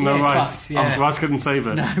fucked. No it's rice. fucked, yeah. Rice couldn't save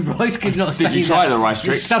it. No, Rice could not save it. Did you try the rice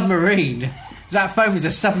trick? The submarine. That phone was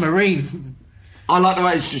a submarine. I like the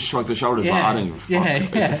way she just shrugged her shoulders like, I don't give a fuck.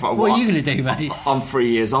 Yeah. What are you going to do, mate? I'm 3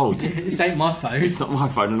 years old. This ain't my phone. It's not my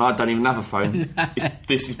phone, and I don't even have a phone.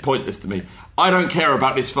 This is pointless to me. I don't care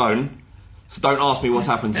about this phone, so don't ask me what's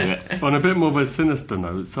happened to it. On a bit more of a sinister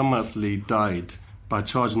note, someone actually died by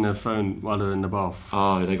charging their phone while they're in the bath.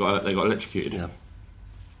 Oh, they got electrocuted. Yeah.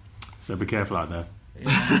 So be careful out there.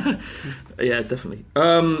 Yeah, definitely.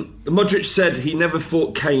 Modric said he never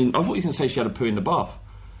thought Kane. I thought he was going to say she had a poo in the bath.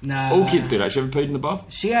 No. All kids do that. She ever pooed in the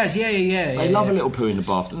bath? She has, yeah. They love a little poo in the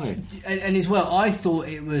bath, don't they? And as well, I thought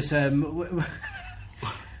it was...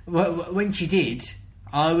 when she did,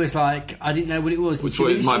 I was like... I didn't know what it was. Which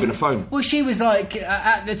it might have been a phone. Well, she was like...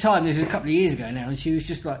 At the time, this was a couple of years ago now, and she was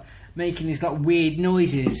just like... making these like weird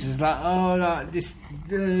noises. It's like, oh, like this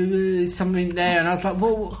something there, and I was like,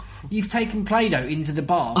 well, you've taken Play-Doh into the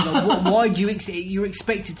bath. Like, why do you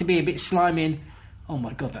expect it to be a bit slimy? And oh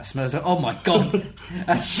my god, that smells like, oh my god,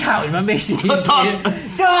 I'm shouting, my missus. Go on,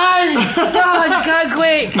 go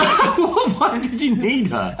quick. Why did you need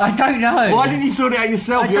her? I don't know. Why didn't you sort it out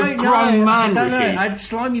yourself? You're a grown man, I don't Ricky. know. I'd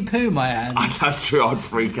slimy poo in my hand. That's true. I'd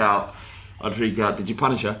freak out. Did you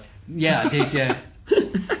punish her? Yeah, I did. Yeah.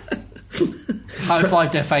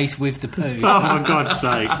 High-fived her face with the poo. Oh, for God's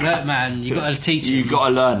sake. Look, man, you got to teach them. You got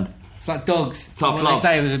to learn. It's like dogs. Tough what love. they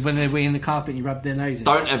say when they're in the carpet and you rub their nose in.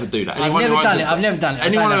 Don't ever do that. I've never done it.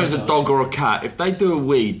 Anyone who owns a dog or a cat, if they do a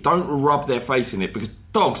wee, don't rub their face in it, because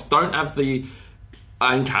dogs don't have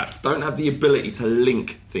and cats don't have the ability to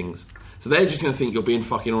link things. So they're just going to think you're being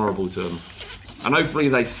fucking horrible to them. And hopefully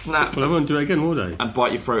they snap. Well, they won't do it again, will they? And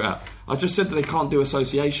bite your throat out. I just said that they can't do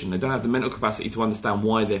association. They don't have the mental capacity to understand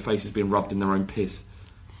why their face is being rubbed in their own piss.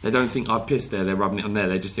 They don't think I pissed there, they're rubbing it on there.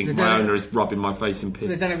 They just think my owner is rubbing my face in piss.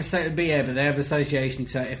 They don't have but they have association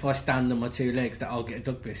to if I stand on my two legs that I'll get a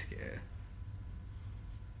dog biscuit.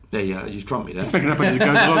 There you go. You trumped me there. He's picking up as he goes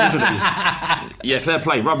along, isn't he? Yeah, fair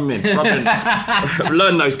play. Rub him in.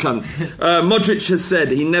 Learn those cunts. Modric has said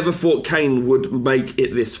he never thought Kane would make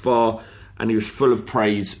it this far, and he was full of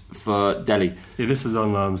praise for Delhi. Yeah, this is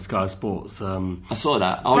on Sky Sports. I saw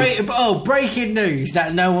that. Breaking news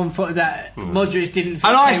that no one thought that Modric didn't think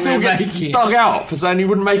and I Kane still would get make it. dug out for saying he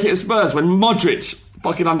wouldn't make it at Spurs when Modric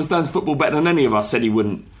fucking understands football better than any of us said he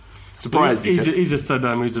wouldn't. Surprised. He just said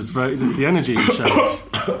just the energy he showed.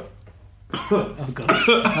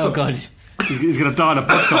 Oh god. He's going to die on a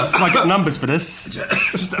podcast. Can I get numbers for this?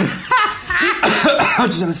 I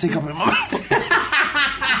just had a sick up in my mouth.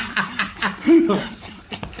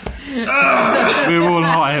 We're all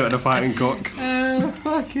hot here at the Fighting Cock.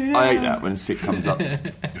 Fucking I hate that when sick comes up.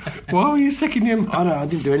 Why were you sicking him? I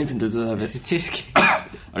didn't do anything to deserve it. I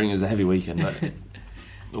think it was a heavy weekend, but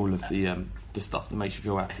all of the stuff that makes you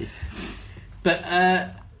feel happy. But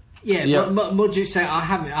Modric saying I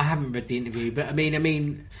haven't read the interview, but I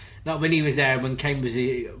mean, like when he was there, when Kane was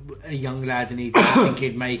a young lad and he didn't think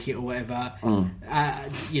he'd make it or whatever. All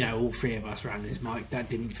three of us around this mic that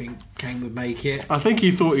didn't think Kane would make it. I think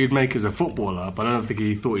he thought he'd make it as a footballer, but I don't think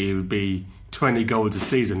he thought he would be 20 goals a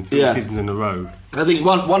season, 3 seasons in a row. I think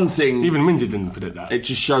one thing, even Minzy didn't predict that. It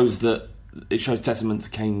just shows testament to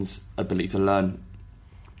Kane's ability to learn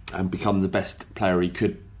and become the best player he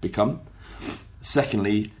could become.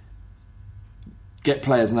 Secondly, get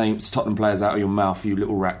players' names, Tottenham players, out of your mouth, you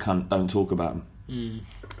little rat cunt. Don't talk about them.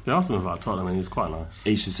 They asked him about Tottenham and he was quite nice.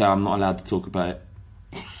 He should say, I'm not allowed to talk about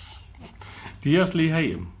it. Do you actually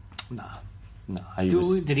hate him? No.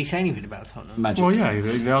 Did he say anything about Tottenham? Magic. Well, yeah,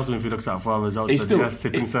 they asked him if he looks out for our results. He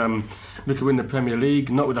thinks we could win the Premier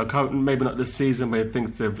League, not with our current, maybe not this season, but he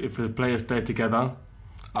thinks if the players stay together.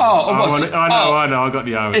 I know, I got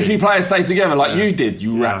the irony. If the players stay together like you did,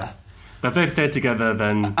 you rat. But if they stayed together,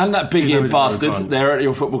 then... And that big-eared bastard there at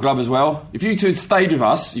your football club as well. If you two had stayed with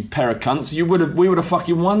us, you pair of cunts, we would have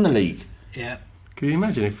fucking won the league. Yeah. Can you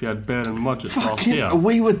imagine if we had Bale and Modric last year?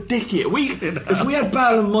 We were dickhead. If we had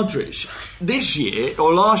Bale and Modric this year,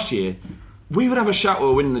 or last year, we would have a shout at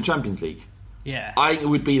winning the Champions League. Yeah. I think it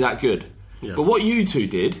would be that good. Yeah. But what you two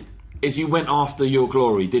did is you went after your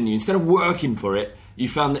glory, didn't you? Instead of working for it, you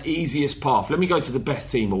found the easiest path. Let me go to the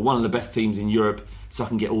best team, or one of the best teams in Europe, so I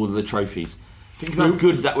can get all of the trophies. Think about how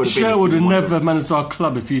good that would have been. Sherwood would never have managed our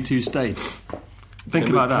club if you two stayed. Think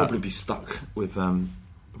about that. We'd probably be stuck with Wellet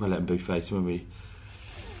and Buffet, wouldn't we?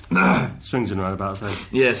 Swings and roundabouts, eh?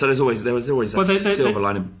 Yeah, so there was always that silver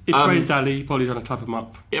lining. He praised Ali, probably trying to type him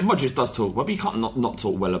up. Yeah, Modric does talk well, but you can't not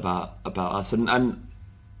talk well about us, and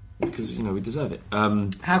because we deserve it.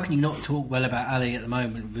 How can you not talk well about Ali at the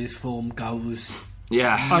moment with his form, goals?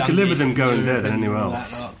 Yeah, I could live with him going there than anywhere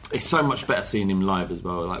else. It's so much better seeing him live as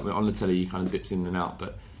well. Like on the telly, he kind of dips in and out,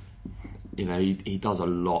 but he does a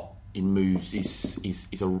lot. He moves. He's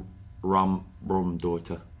a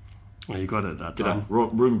Raumdeuter. Oh, you got it that time.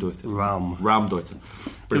 Raumdeuter. Raumdeuter.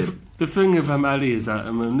 Brilliant. The thing of Ali is that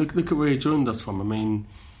look at where he joined us from.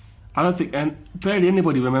 I don't think barely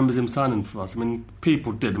anybody remembers him signing for us.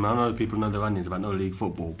 People did. I know people know their onions about no league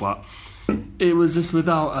football, but it was just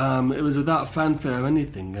without fanfare or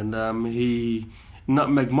anything. And he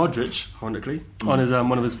nutmegged Modric, ironically, on his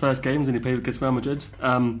one of his first games, and he played against Real Madrid.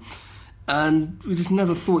 And we just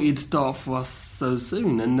never thought he'd start for us so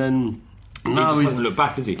soon. And then now he doesn't look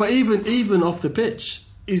back, has he? But even off the pitch,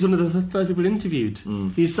 he's one of the first people interviewed.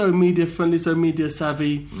 He's so media friendly, so media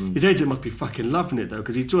savvy. His agent must be fucking loving it though,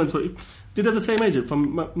 because he joined. Did he have the same agent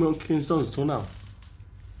from Milton Keynes Dons till now?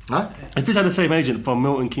 Huh? If he's had the same agent from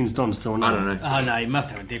Milton Keynes Dons till now, I don't know. Oh no, he must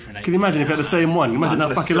have a different agent. Can you imagine if he had the same one? Imagine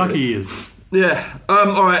how fucking lucky he is. Yeah.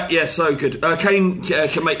 All right. Yeah. So good. Kane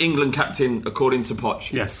can make England captain according to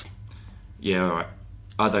Poch. Yes. Yeah. All right.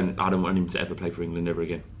 I don't want him to ever play for England ever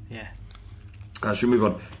again. Yeah. Should we move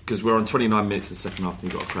on? Because we're on 29 minutes of the second half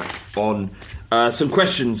and we've got to crack on some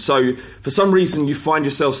questions. So, for some reason, you find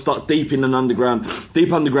yourself stuck deep underground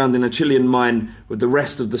in a Chilean mine with the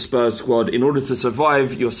rest of the Spurs squad. In order to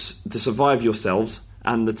survive yourselves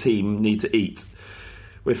and the team need to eat.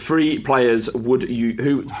 With 3 players, what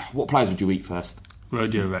players would you eat first?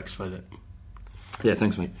 Rodeo Rex for it. Yeah,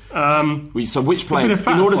 thanks, mate. So, which players,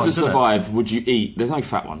 in order to survive, would you eat? There's no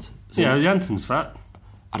fat ones. So Jansen's fat.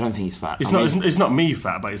 I don't think he's fat. It's not me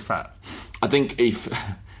fat, but he's fat. I think if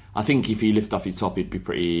he lift up his top, he'd be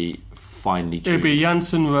pretty finely tuned. It'd be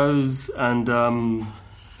Jansen, Rose, and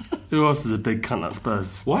who else is a big cunt at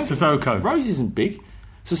Spurs? Why? Sissoko. Rose isn't big.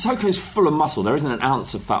 Sissoko's full of muscle. There isn't an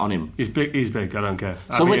ounce of fat on him. He's big. I don't care.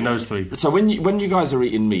 I'm eating those 3. So when you guys are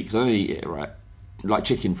eating meat, because I don't eat it, right? Like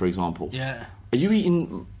chicken, for example. Yeah. Are you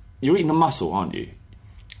eating? You're eating the muscle, aren't you?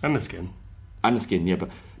 And the skin. And the skin, yeah.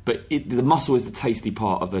 but the muscle is the tasty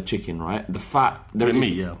part of a chicken, right? The fat,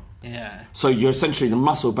 meat, yeah. Yeah. So you're essentially the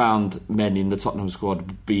muscle-bound men in the Tottenham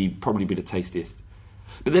squad would probably be the tastiest.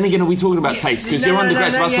 But then again, are we talking about taste? Because you're under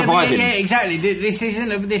about surviving. Yeah, exactly. This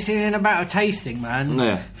isn't about a tasting, man.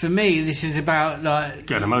 Yeah. For me, this is about like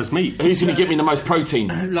Get the most meat. Who's going to get me the most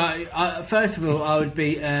protein? Like, first of all, I'd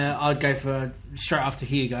go for straight after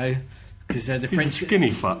Hugo because the French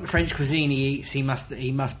skinny fuck. French cuisine he eats, he must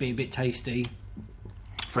be a bit tasty.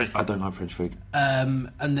 I don't like French food. And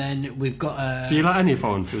then we've got. Do you like any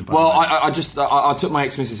foreign food? Well, I took my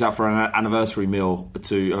ex-missus out for an anniversary meal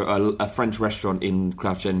to a French restaurant in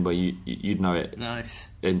Crouch End, where you'd know it. Nice.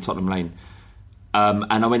 In Tottenham Lane. And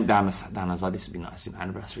I went down and sat down. I was like, this would be nice, an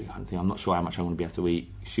anniversary kind of thing. I'm not sure how much I want to be able to eat.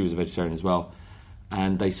 She was a vegetarian as well.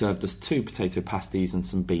 And they served us 2 potato pasties and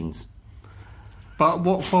some beans. But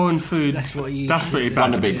what foreign food? That's pretty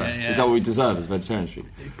bad. Yeah. Is that what we deserve as vegetarian street?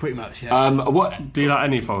 Pretty much, yeah. What do you like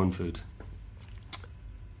any foreign food?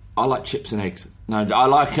 I like chips and eggs. No, I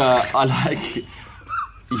like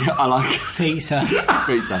pizza.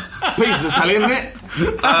 Pizza's Italian, isn't it?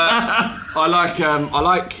 I like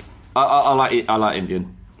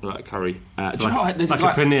Indian. I like curry. Like a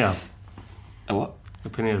paneer. A what? A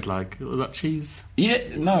paneer is like, was that cheese?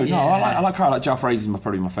 Yeah, no. I like curry. I like jalfrezi is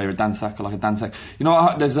probably my favourite. Dansak, I like a dansak. You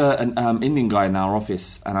know, there's an Indian guy in our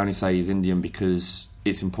office, and I only say he's Indian because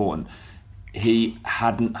it's important. He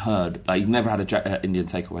hadn't heard, he's never had a Indian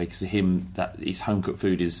takeaway because to him that his home cooked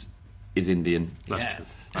food is Indian. That's true.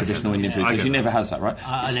 Traditional Indian food. So he never has that, right?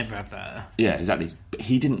 I never have that. Yeah, exactly. But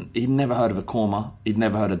he'd never heard of a korma. He'd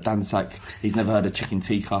never heard of dansak. He's never heard of chicken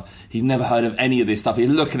tikka. He's never heard of any of this stuff. He's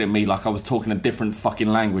looking at me like I was talking a different fucking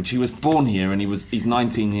language. He was born here and he's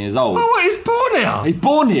 19 years old. Oh, what? He's born here? He's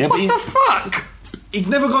born here. What the fuck? He's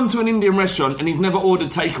never gone to an Indian restaurant and he's never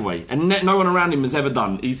ordered takeaway. And no one around him has ever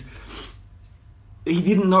done. He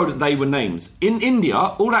didn't know that they were names. In India,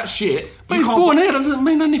 all that shit... But he's born here, doesn't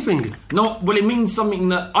mean anything. No, well, it means something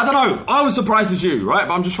that... I don't know. I was surprised as you, right?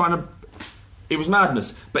 But I'm just trying to... It was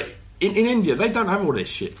madness. But in India, they don't have all this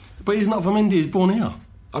shit. But he's not from India, he's born here.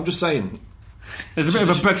 I'm just saying. There's a bit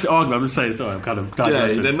of a Brexit argument, I'm just saying, sorry, I'm kind of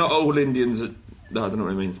digressing. Yeah, they're not all Indians... No, I don't know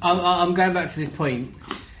what it means. I'm going back to this point.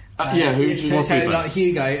 Yeah, who do you want to be like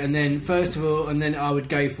Hugo, and then first of all, and then I would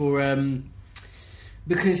go for...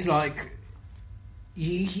 because, like...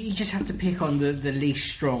 You just have to pick on the least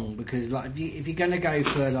strong because like if you're going to go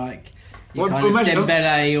for like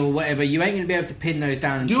Dembele or whatever, you ain't going to be able to pin those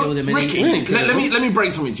down and kill them. Ricky, let me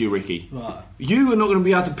break something to you, Ricky. What? You are not going to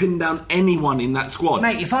be able to pin down anyone in that squad,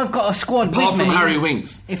 mate. If I've got a squad apart with from me, Harry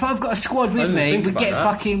Winks. If I've got a squad with me, we get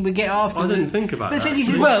after. I didn't think about that. The thing is,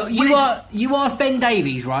 as well, you ask Ben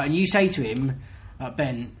Davies, right, and you say to him, like,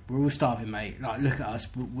 Ben, we're all starving, mate. Like, look at us,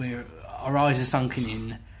 our eyes are sunken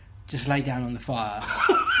in. Just lay down on the fire.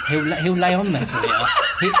 He'll lay on there for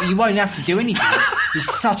you. You won't have to do anything. He's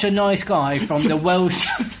such a nice guy from the Welsh,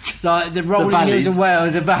 like the rolling hills of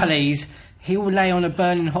Wales, the valleys. He will lay on a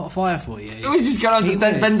burning hot fire for you. We just go on to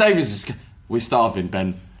Ben Davies. We're starving,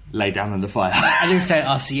 Ben. Lay down on the fire. And he'll say,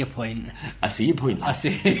 I see your point. I see your point. I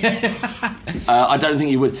see. I don't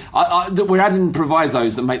think you would. We're adding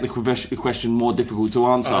provisos that make the question more difficult to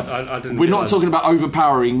answer. We're not talking about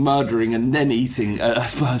overpowering, murdering and then eating a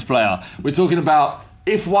Spurs player. We're talking about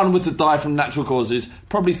if one were to die from natural causes,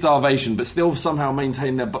 probably starvation, but still somehow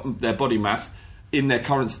maintain their body mass in their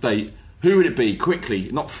current state, who would it be?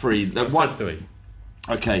 Quickly, not free. Said 3.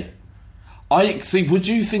 Okay. Would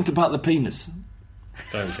you think about the penis?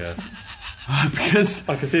 Don't care. Because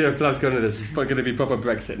I can see the plans going to this. It's going to be proper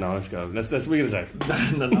Brexit now. Let's go. Let's what are you going to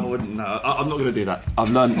say? No, I wouldn't. No, I'm not going to do that. I've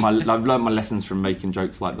learned my lessons from making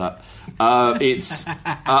jokes like that.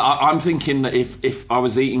 I'm thinking that if I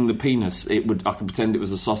was eating the penis, I could pretend it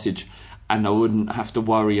was a sausage, and I wouldn't have to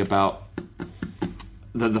worry about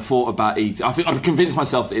the thought about eating. I think I've convinced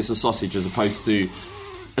myself that it's a sausage as opposed to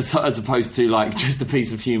like just a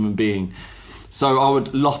piece of human being. So I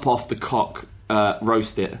would lop off the cock.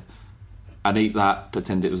 Roast it and eat that,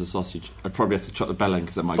 pretend it was a sausage. I'd probably have to chop the bell end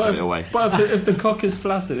because that might give it away. But if the cock is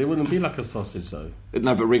flaccid, it wouldn't be like a sausage though.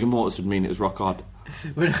 No, but rigor mortis would mean it was rock hard.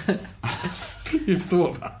 You've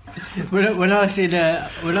thought about it. When I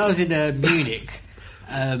was in Munich,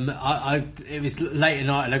 it was late at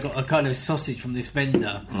night and I got a kind of sausage from this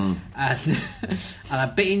vendor and I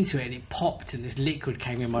bit into it and it popped and this liquid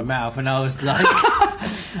came in my mouth and I was like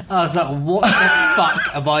what the fuck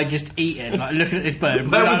have I just eaten, like looking at this bird.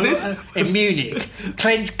 Where was this? In Munich.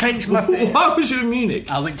 Clench my fist. Why was you in Munich?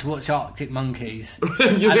 I went to watch Arctic Monkeys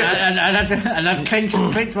and I'd clench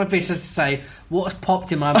my fist just to say what's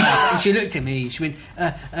popped in my mouth and she looked at me, she went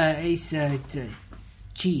it's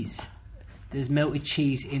cheese. there's melted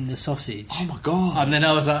cheese in the sausage. Oh my God. And then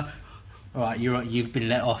I was like, all right, you're right, you've been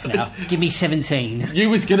let off now. Give me 17. You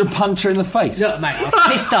was going to punch her in the face. Look, mate, I was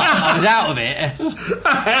pissed off. I was out of it.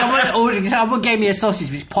 Someone gave me a sausage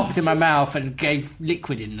which popped in my mouth and gave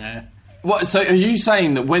liquid in there. What? So are you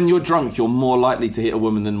saying that when you're drunk, you're more likely to hit a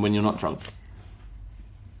woman than when you're not drunk?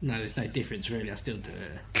 No, there's no difference really. I still do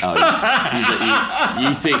it. Oh,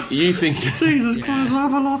 you think? Jesus Christ, why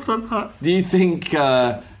have I laughed at that? Do you think?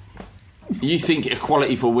 You think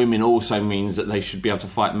equality for women also means that they should be able to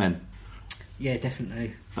fight men? Yeah,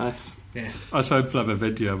 definitely. Nice. Yeah. I showed Flav a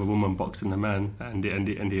video of a woman boxing a man, and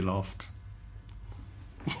he laughed.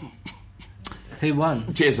 Who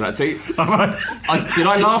won? Cheers for that, T. Did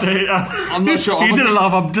I laugh? I'm not sure. You didn't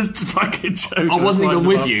laugh. I'm just fucking joking. I wasn't even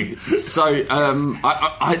with you. So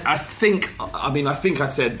I think. I think I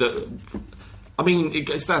said that. I mean,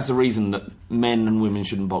 it stands to reason that men and women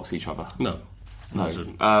shouldn't box each other. No.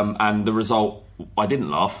 And the result, I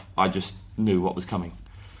didn't laugh. I just knew what was coming.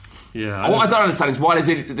 Yeah. What I don't understand is why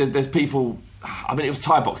there's people. I mean, it was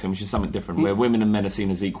Thai boxing, which is something different, where women and men are seen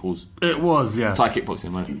as equals. It was, yeah. Thai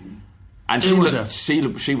kickboxing, right? And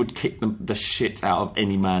she would kick the shit out of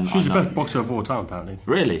any man. She's the best boxer of all time, apparently.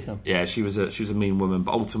 Really? Yeah. She was a mean woman,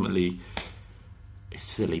 but ultimately, it's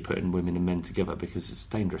silly putting women and men together because it's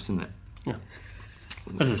dangerous, isn't it? Yeah.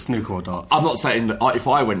 As a snooker or darts. I'm not saying that if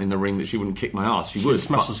I went in the ring that she wouldn't kick my ass. She would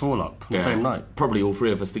smash us all up on the same night. Probably all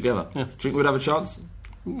three of us together. Yeah. Do you think we'd have a chance?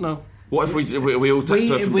 No. What if we all take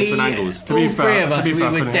her from different angles? All three of us, we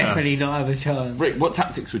would definitely not have a chance. Rick, what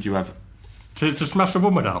tactics would you have? To smash a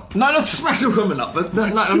woman up? No, not to smash a woman up. But no,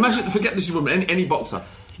 imagine, forget this woman, any boxer.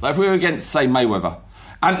 Like if we were against, say, Mayweather,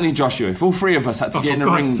 Anthony Joshua, if all three of us had to get in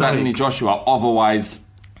the ring with Anthony Joshua, otherwise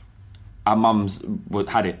our mums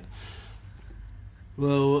had it.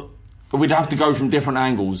 Well... We'd have to go from different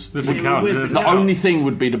angles. The only thing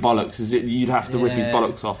would be the bollocks, is you'd have to rip his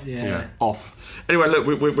bollocks off. Yeah. Off. Anyway, look,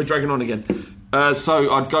 we're dragging on again.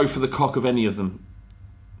 So I'd go for the cock of any of them.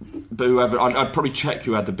 But whoever, I'd probably check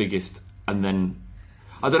who had the biggest, and then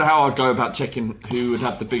I don't know how I'd go about checking who would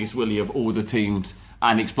have the biggest willy of all the teams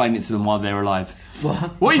and explain it to them while they're alive.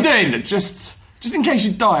 What are you doing? Just in case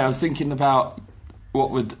you die. I was thinking about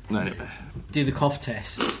what would do the cough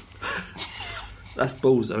test. That's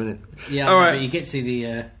balls, though, isn't it? Yeah, all right. But you get to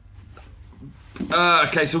the...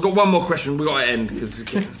 okay, so we've got one more question. We've got to end, because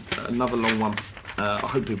another long one. I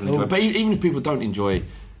hope people enjoy it. But even if people don't enjoy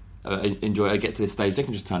it, get to this stage, they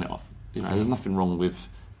can just turn it off. You know, there's nothing wrong with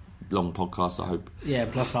long podcasts, I hope. Yeah,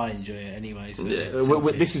 plus I enjoy it anyway. So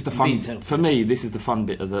this is the fun... For me, this is the fun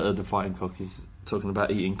bit of the fighting cock, is talking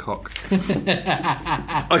about eating cock.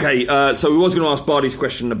 Okay, so we was going to ask Bardi's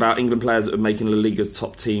question about England players that are making La Liga's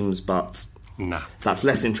top teams, but... Nah. That's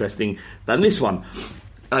less interesting than this one.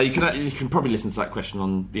 You can probably listen to that question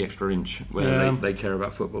on the Extra Inch, where they care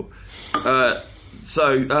about football.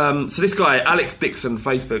 So this guy, Alex Dixon,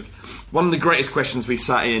 Facebook, one of the greatest questions we've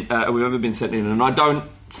ever been sent in, and I don't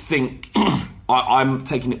think I'm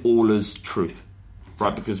taking it all as truth,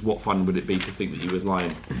 right? Because what fun would it be to think that he was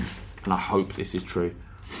lying? And I hope this is true.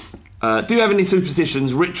 Do you have any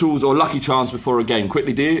superstitions, rituals, or lucky charms before a game?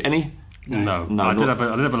 Quickly, do you? Any? No. I did have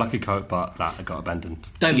a lucky coat, but that got abandoned.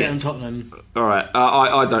 Don't bet on Tottenham. All right,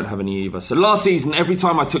 I don't have any either. So last season, every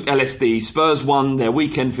time I took LSD, Spurs won their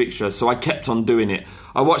weekend fixture, so I kept on doing it.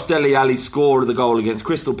 I watched Dele Alli score the goal against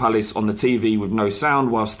Crystal Palace on the TV with no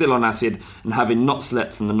sound while still on acid and having not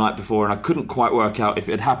slept from the night before, and I couldn't quite work out if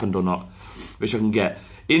it had happened or not, which I can get.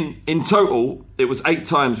 In total, it was 8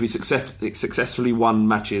 times we successfully won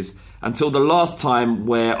matches, until the last time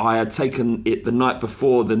where I had taken it the night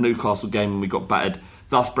before the Newcastle game and we got battered,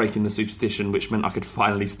 thus breaking the superstition, which meant I could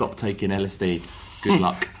finally stop taking LSD. Good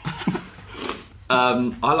luck.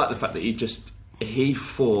 I like the fact that he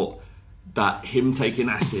thought that him taking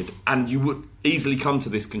acid, and you would easily come to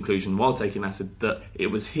this conclusion while taking acid, that it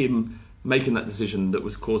was him making that decision that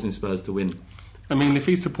was causing Spurs to win. I mean, if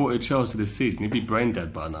he supported Chelsea this season, he'd be brain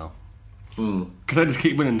dead by now. Because they just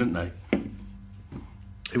keep winning, didn't they?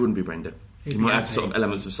 He wouldn't be brain dead. He might have sort of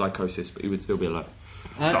elements of psychosis, but he would still be alive.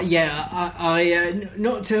 I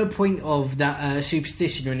not to a point of that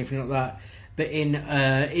superstition or anything like that, but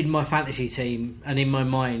in my fantasy team and in my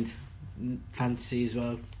mind, fantasy as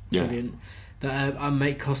well, brilliant, that I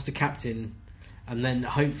make Costa captain, and then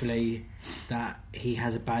hopefully that he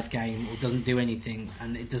has a bad game or doesn't do anything,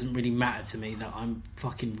 and it doesn't really matter to me that I'm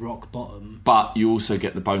fucking rock bottom. But you also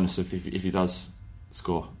get the bonus of if he does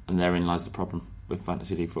score, and therein lies the problem with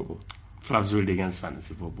fantasy league football. Flav's really against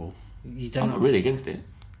fantasy football. I'm not really against it.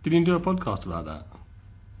 Did you do a podcast about that?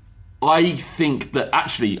 I think that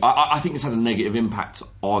actually, I think it's had a negative impact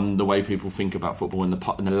on the way people think about football and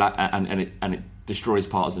it destroys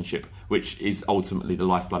partisanship, which is ultimately the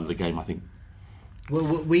lifeblood of the game, I think.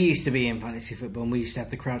 Well, we used to be in fantasy football and we used to have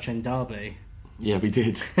the Crouch End Derby. Yeah, we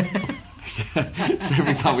did. So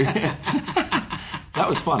every time we... That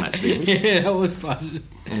was fun, actually. Yeah, that was fun.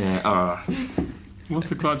 Yeah, What's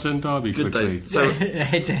the Crouch End Derby? Good quickly? day. So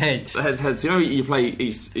head to head. Head to head. So you play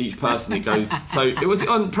each person. It goes. So it was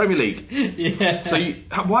on Premier League. Yeah. So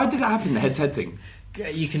why did that happen? The head to head thing.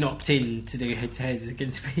 You can opt in to do head to heads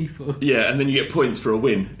against people. Yeah, and then you get points for a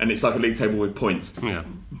win, and it's like a league table with points. Yeah.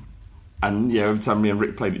 And every time me and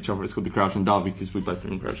Rick played each other, it's called the Crouch End Derby because we both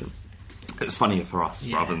live in Crouching. It was funnier for us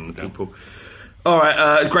rather than the people. All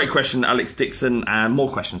right, great question, Alex Dixon, and more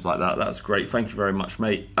questions like that. That was great. Thank you very much,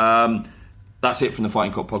 mate. That's it from the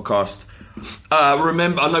Fighting Cock podcast.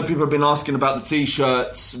 Remember, I know people have been asking about the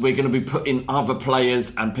T-shirts. We're going to be putting other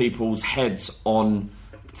players and people's heads on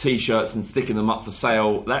T-shirts and sticking them up for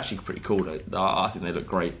sale. They're actually pretty cool. I think they look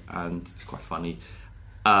great and it's quite funny.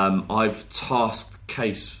 I've tasked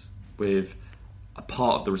Case with a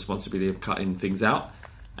part of the responsibility of cutting things out.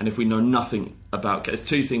 And if we know nothing about Case,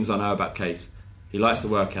 2 things I know about Case. He likes to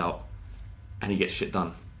work out and he gets shit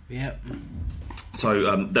done. Yep.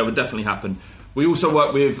 So that would definitely happen. We also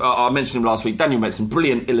work with, I mentioned him last week, Daniel Metzen,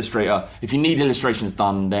 brilliant illustrator. If you need illustrations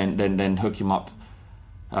done, then hook him up.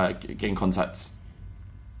 Get in contact.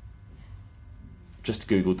 Just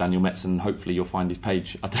Google Daniel Metzen. Hopefully you'll find his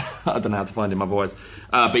page. I don't know how to find him otherwise.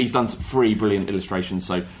 But he's done 3 brilliant illustrations.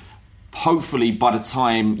 So hopefully by the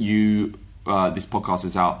time this podcast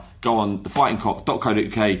is out, go on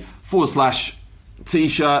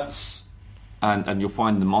thefightingcock.co.uk/t-shirts and you'll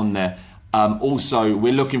find them on there. Also,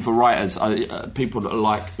 we're looking for writers. People that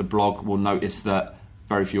like the blog will notice that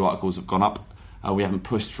very few articles have gone up. We haven't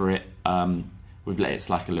pushed for it. We've let it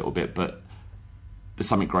slack a little bit, but there's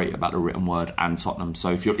something great about the written word and Tottenham.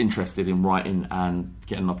 So if you're interested in writing and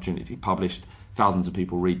getting an opportunity to be published, thousands of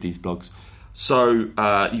people read these blogs. So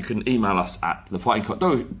you can email us at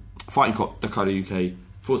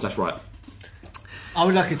fightingcock.co.uk/write. I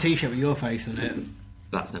would like a T-shirt with your face on it.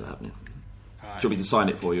 That's never happening. Right. Do you want me to sign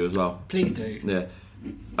it for you as well? Please do. Yeah.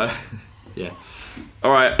 Yeah.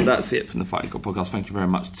 All right, that's it from the Fighting Cock podcast. Thank you very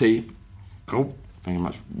much, T. Cool. Thank you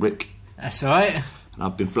very much, Rick. That's all right. And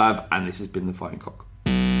I've been Flav, and this has been the Fighting Cock.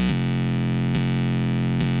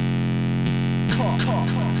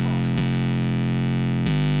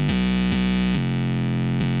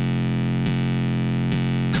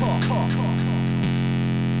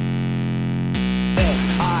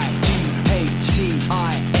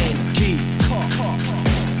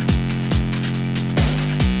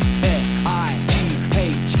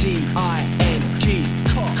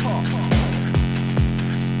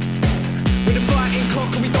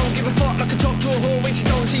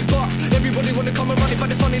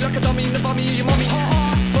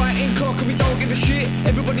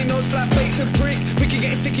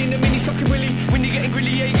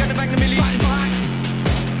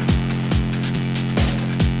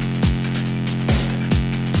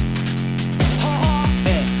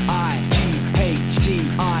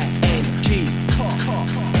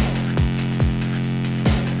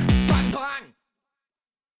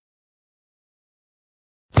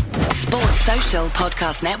 Social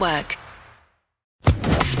Podcast Network.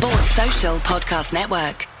 Sports Social Podcast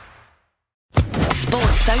Network.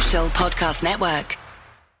 Sports Social Podcast Network.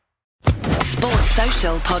 Sports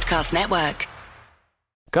Social Podcast Network.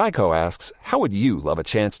 Geico asks, how would you love a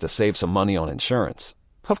chance to save some money on insurance?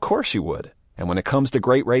 Of course you would. And when it comes to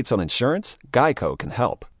great rates on insurance, Geico can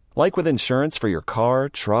help. Like with insurance for your car,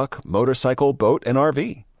 truck, motorcycle, boat, and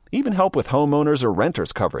RV. Even help with homeowners or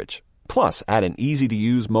renters coverage. Plus, add an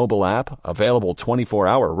easy-to-use mobile app, available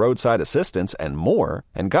 24-hour roadside assistance, and more,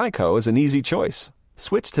 and Geico is an easy choice.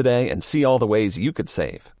 Switch today and see all the ways you could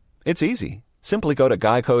save. It's easy. Simply go to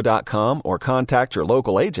geico.com or contact your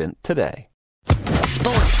local agent today.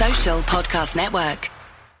 Sports Social Podcast Network.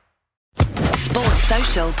 Sports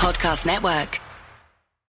Social Podcast Network.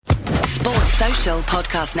 Sports Social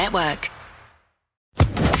Podcast Network.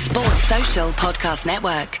 Sports Social Podcast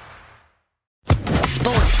Network.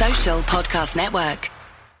 Sports Social Podcast Network.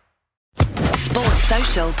 Sports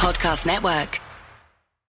Social Podcast Network.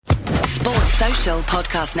 Sports Social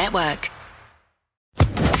Podcast Network.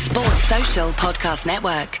 Sports Social Podcast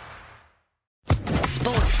Network.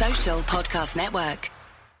 Sports Social Podcast Network.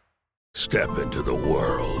 Step into the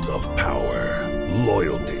world of power,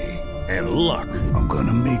 loyalty, and luck. I'm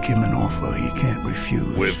gonna make him an offer he can't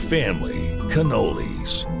refuse. With family,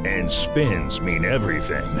 cannolis, and spins mean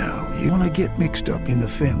everything. Now, you want to get mixed up in the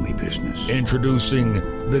family business. Introducing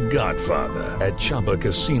The Godfather at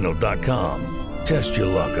ChumbaCasino.com. Test your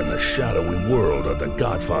luck in the shadowy world of The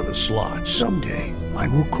Godfather slot. Someday, I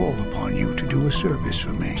will call upon you to do a service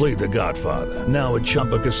for me. Play The Godfather, now at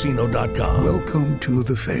ChumbaCasino.com. Welcome to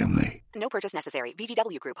the family. No purchase necessary.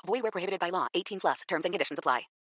 VGW Group. Void where prohibited by law. 18+. Terms and conditions apply.